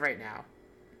defensive right now.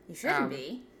 You shouldn't um,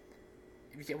 be.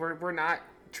 We're not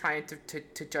trying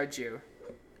to judge you.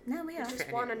 No, we are. just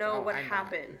Okay, want to know oh, what I'm not.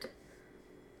 happened.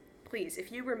 Please,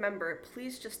 if you remember,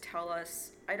 please just tell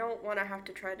us. I don't want to have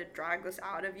to try to drag this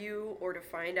out of you or to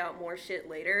find out more shit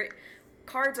later.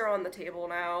 Cards are on the table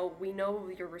now. We know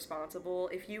you're responsible.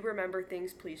 If you remember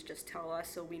things, please just tell us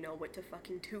so we know what to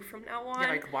fucking do from now on. Yeah,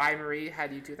 like, why, Marie? How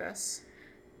do you do this?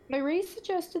 Marie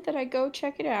suggested that I go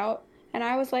check it out, and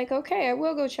I was like, okay, I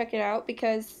will go check it out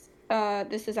because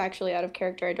this is actually out of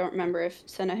character. I don't remember if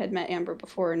Senna had met Amber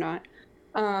before or not.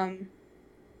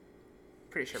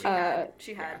 Pretty sure we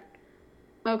She had.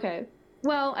 Okay.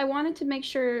 Well, I wanted to make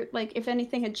sure, like, if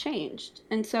anything had changed,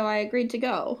 and so I agreed to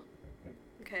go.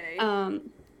 Okay.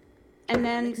 And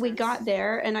then makes we sense. got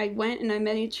there, and I went and I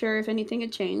made sure if anything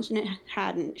had changed, and it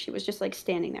hadn't. She was just, like,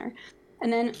 standing there.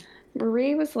 And then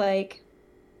Marie was like,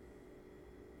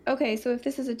 okay, so if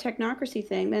this is a technocracy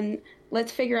thing, then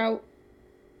let's figure out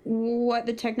what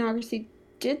the technocracy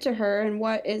did to her and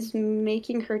what is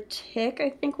making her tick,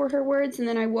 I think were her words. And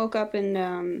then I woke up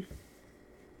and,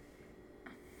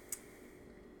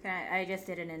 I just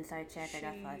did an inside check. I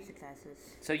got 5 successes.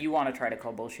 So you want to try to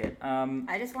call bullshit.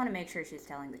 I just want to make sure she's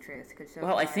telling the truth. Cause so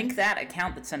Well, I far, think that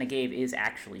account that Senna gave is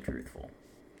actually truthful.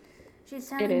 she's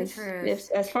telling it the is.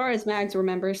 truth. As far as Mags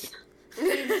remembers.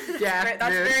 Yeah, Right,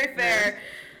 that's yeah, very fair.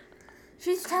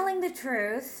 She's telling the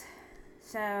truth.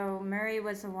 So Murray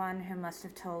was the one who must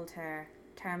have told her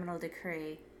terminal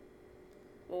decree.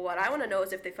 Well, what I want to know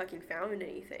is if they fucking found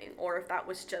anything, or if that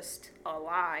was just a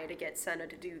lie to get Senna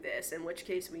to do this, in which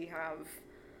case we have...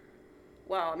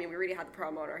 Well, I mean, we already had the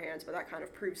problem on our hands, but that kind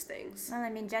of proves things. Well, I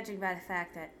mean, judging by the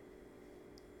fact that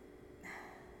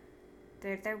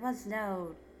there was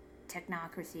no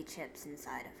technocracy chips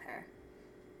inside of her.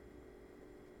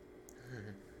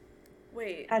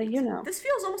 Wait. How do you know? This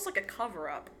feels almost like a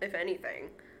cover-up, if anything.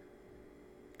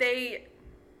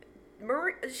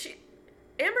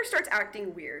 Amber starts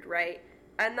acting weird, right?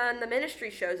 And then the Ministry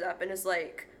shows up and is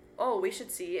like, oh, we should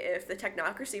see if the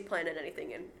technocracy planted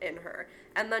anything in her.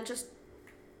 And then just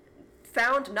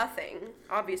found nothing,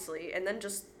 obviously, and then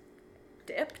just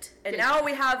dipped. And now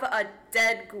we have a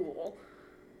dead ghoul.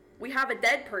 We have a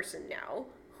dead person now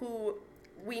who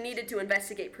we needed to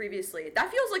investigate previously.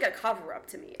 That feels like a cover-up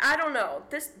to me. I don't know.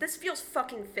 This feels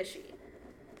fucking fishy.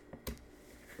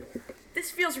 This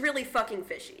feels really fucking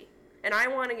fishy. And I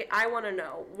want to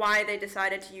know why they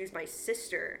decided to use my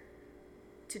sister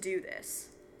to do this.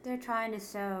 They're trying to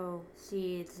sow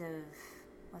seeds of...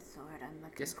 What's the word I'm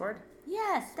looking Discord? for?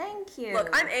 Yes, thank you. Look,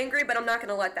 I'm angry, but I'm not going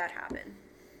to let that happen.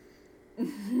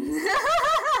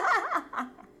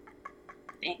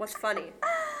 What's funny?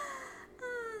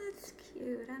 Oh, that's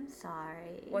cute. I'm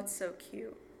sorry. What's so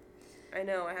cute? I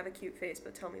know, I have a cute face,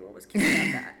 but tell me what was cute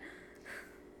about that.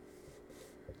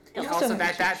 Also,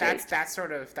 that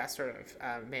sort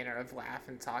of manner of laugh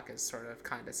and talk is sort of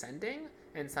condescending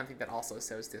and something that also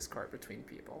sows discord between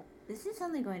people. This is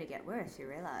only going to get worse, you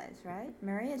realize, right?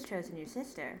 Maria's chosen your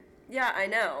sister. Yeah, I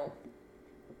know.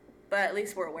 But at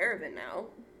least we're aware of it now.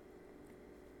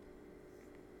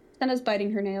 Senna's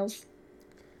biting her nails.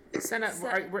 Senna,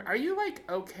 are you, like,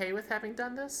 okay with having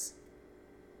done this?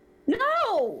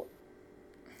 No!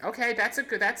 Okay, that is a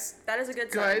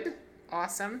good sign. Good.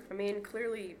 Awesome. I mean,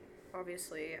 clearly,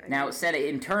 obviously. Now, Senna,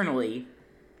 internally,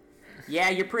 yeah,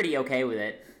 you're pretty okay with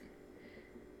it.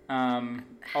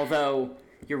 Although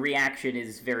your reaction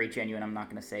is very genuine. I'm not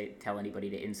going to tell anybody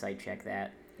to insight check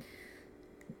that.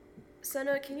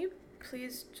 Senna, can you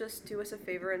please just do us a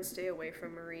favor and stay away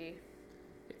from Marie?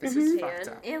 This is fucked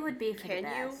up. It would be for the Can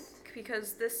you? best.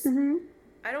 Because this...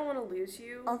 I don't want to lose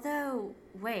you. Although,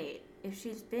 wait, if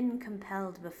she's been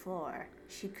compelled before,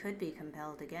 she could be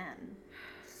compelled again.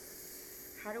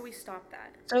 How do we stop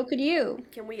that? So could you.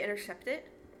 Can we intercept it?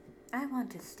 I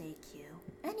want to stake you.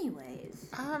 Anyways.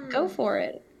 Go for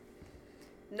it.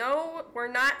 No,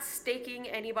 we're not staking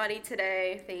anybody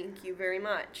today. Thank you very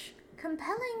much.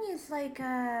 Compelling is like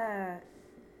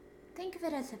think of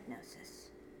it as hypnosis.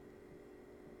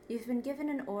 You've been given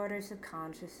an order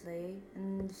subconsciously,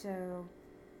 and so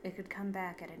it could come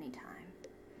back at any time.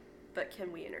 But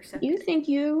can we intercept You it? think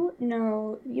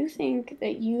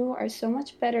that you are so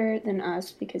much better than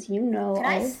us because you know Can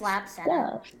all I this slap Senna?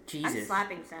 stuff. Jesus. I'm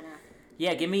slapping Senna.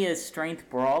 Yeah, give me a strength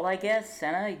brawl, I guess.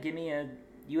 Senna,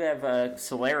 you have a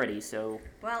celerity, so...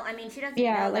 Well, I mean, she doesn't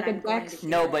Yeah, know like that a I'm going dex- to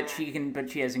No, do but that.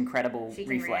 she has incredible She can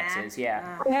reflexes, react?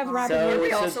 yeah. We have Robin. Are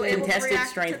we So also able to contested react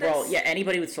strength to this? brawl. Yeah,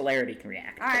 anybody with celerity can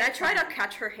react. All right, Can I try to fine.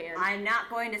 catch her hand? I'm not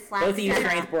going to slap Both of you Senna.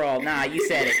 strength brawl. Nah, you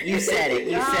said it. You said it.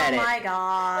 You said Oh it. my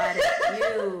god.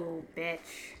 You bitch.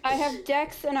 I have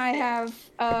Dex and I have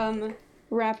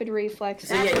rapid reflex.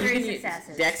 So yeah, That's you 3 can use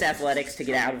successes. Dex Athletics to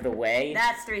get out of the way,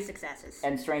 That's 3 successes.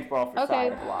 and strength brawl for Okay.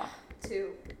 side block. 2.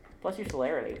 Plus your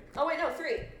celerity. Oh, wait, no,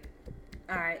 3.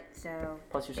 Alright, so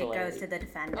Plus your it goes celerity. to the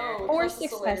defender. Oh. Four Plus the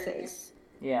celerity. successes.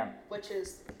 Yeah. Which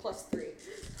is plus 3.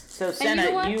 So And Senna, you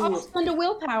know what? I'll spend a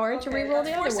willpower to Okay, reroll that's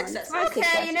the 4 other one. successes. 5 Okay,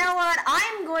 successes. you know what?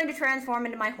 I'm going to transform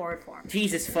into my horde form.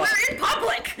 Jesus fuck. We're in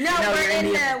public! No, No, we're you're in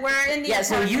in the the- we're in the Yeah,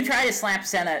 so you apartment. try to slap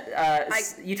Senna.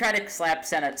 You try to slap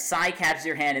Senna. Sai catches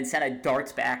your hand, and Senna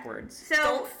darts backwards. So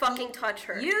Don't fucking touch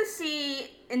her. you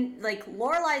see in like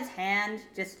Lorelai's hand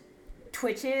just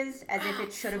twitches as if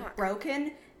it should have Fuck.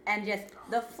 broken, and just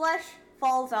the flesh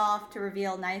falls off to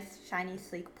reveal nice, shiny,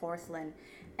 sleek porcelain,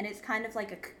 and it's kind of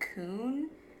like a cocoon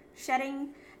shedding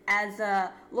as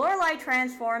Lorelai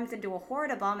transforms into a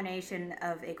horrid abomination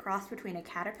of a cross between a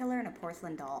caterpillar and a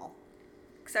porcelain doll.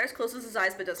 Cyrus closes his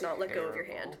eyes but does not let go of your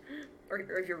hand. Or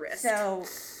of your wrist. So, And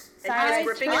Cyrus, he's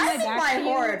ripping I'm his- in back my to you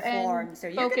horrid and form, so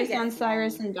you're gonna focus get on flung.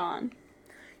 Cyrus and Dawn.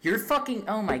 You're fucking.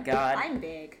 Oh my god. I'm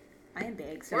big. I am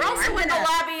big. So We're also I'm in the gonna-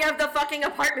 lobby of the fucking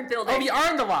apartment building. Oh, we are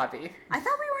in the lobby. I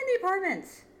thought we were in the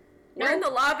apartments. We're in the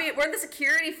lobby. We're in the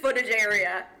security footage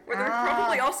area where there are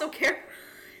probably also cameras.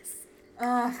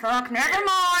 Oh, fuck, never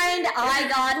mind. I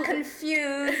got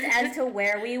confused as to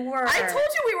where we were. I told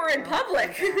you we were in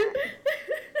public.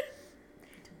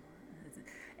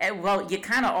 Well, you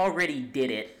kind of already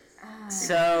did it. She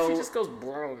So just goes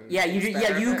blown. yeah,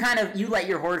 you let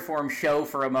your horde form show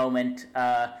for a moment,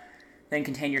 then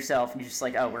contain yourself, and you're just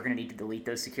like, oh, we're gonna need to delete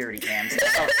those security cams.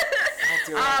 Oh, I'll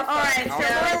do it. Alright, so I'll do it.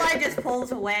 Lorelai just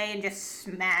pulls away and just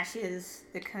smashes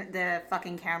the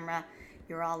fucking camera.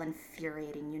 You're all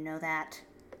infuriating, you know that.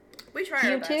 We try our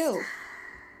You best. too.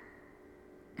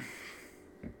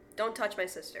 Don't touch my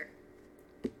sister.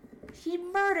 She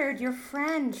murdered your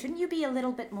friend. Shouldn't you be a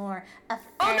little bit more Oh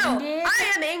offended? no,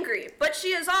 I am angry, but she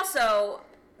is also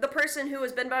the person who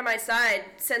has been by my side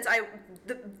since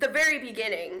the very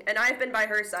beginning, and I've been by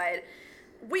her side.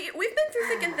 We've been through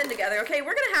thick and thin together. Okay,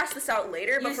 we're gonna hash this out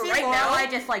later, but You for see right now,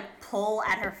 Lorelai just pull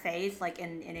at her face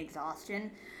in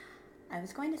exhaustion. I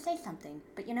was going to say something,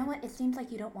 but you know what? It seems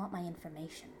like you don't want my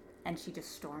information. And she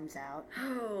just storms out.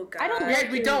 oh god, I don't Yeah,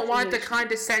 like we your don't want the information.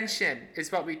 condescension,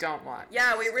 is what we don't want.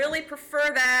 Yeah, we really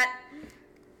prefer that.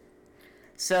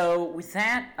 So with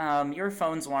that, your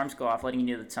phone's alarms go off, letting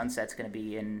you know that sunset's going to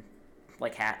be in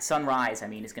sunrise.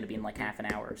 Is going to be in half an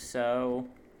hour. So,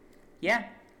 yeah,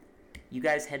 you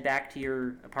guys head back to your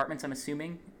apartments. I'm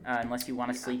assuming, unless you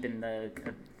want to sleep in the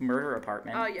murder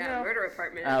apartment. Oh yeah, murder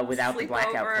apartment. Without the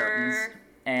blackout Sleepover. curtains.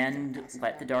 And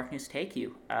let the darkness take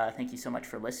you. Thank you so much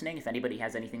for listening. If anybody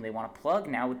has anything they want to plug,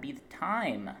 now would be the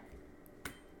time.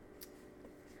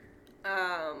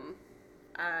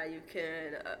 You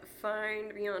can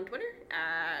find me on Twitter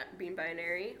at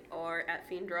BeanBinary or at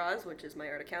FiendDraws, which is my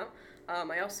art account.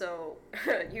 I also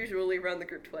usually run the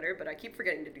group Twitter, but I keep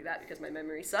forgetting to do that because my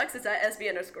memory sucks. It's at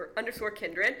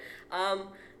SB_Kindred.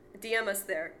 DM us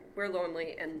there. We're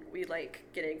lonely and we like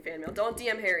getting fan mail. Don't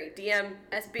DM Harry. DM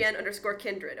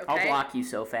SBN_Kindred, okay? I'll block you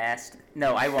so fast.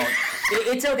 No, I won't.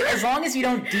 It's okay. As long as you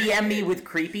don't DM me with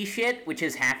creepy shit, which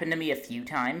has happened to me a few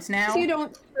times now. So you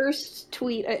don't first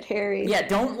tweet at Harry. Yeah,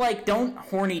 don't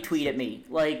horny tweet at me.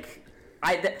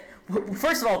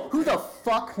 First of all, who the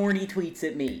fuck horny tweets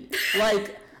at me?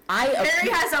 Harry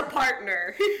has a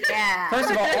partner. Yeah. First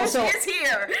of all, also, He's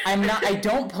here. I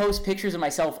don't post pictures of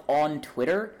myself on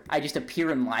Twitter. I just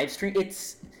appear in live stream.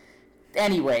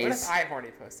 Anyways. What if I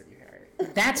horny posted you, Harry?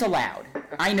 That's allowed.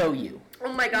 I know you.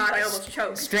 Oh my god, I almost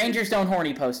choked. Strangers don't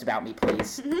horny post about me,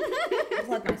 please.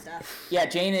 Plug my stuff. Yeah,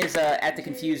 Jane is at the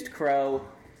Confused Crow.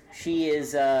 She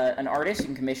is an artist. You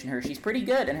can commission her. She's pretty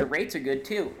good, and her rates are good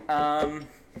too.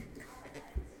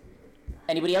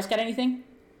 Anybody else got anything?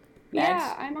 Yeah,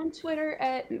 Mags? I'm on Twitter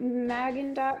at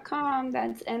Magen.com.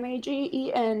 That's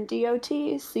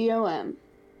MAGENDOTCOM.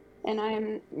 And I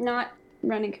am not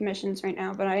running commissions right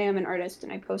now, but I am an artist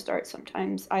and I post art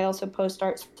sometimes. I also post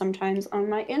art sometimes on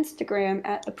my Instagram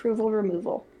at Approval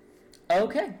Removal.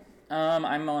 Okay.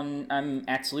 I'm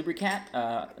at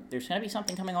Salubricat. There's gonna be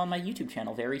something coming on my YouTube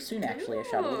channel very soon. Actually, I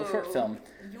shot a little short film.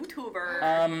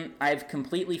 YouTuber. I've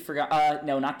completely forgot.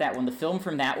 No, not that one. The film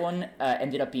from that one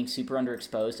ended up being super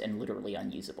underexposed and literally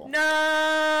unusable.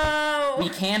 No! We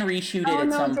can reshoot it Oh at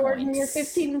no, some Jordan, point. your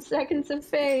 15 seconds of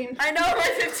fame. I know my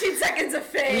 15 seconds of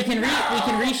fame. We can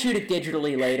reshoot it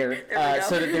digitally later, There we go.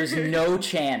 so that there's no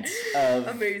chance of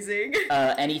Amazing.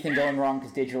 anything going wrong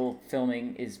because digital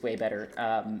filming is way better.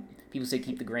 People say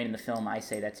keep the grain in the film. I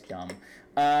say that's dumb.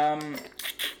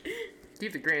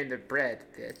 Keep the grain in the bread,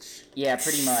 bitch. Yeah,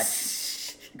 pretty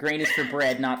much. Grain is for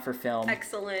bread, not for film.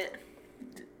 Excellent.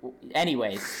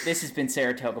 Anyways, this has been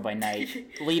Saratoga by Night.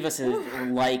 Leave us a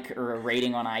like or a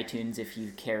rating on iTunes if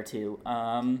you care to.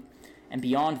 And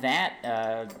beyond that,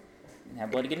 have a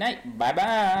bloody good night. Bye-bye.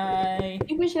 I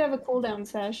think we should have a cool down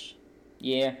sesh.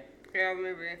 Yeah. Yeah,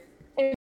 maybe.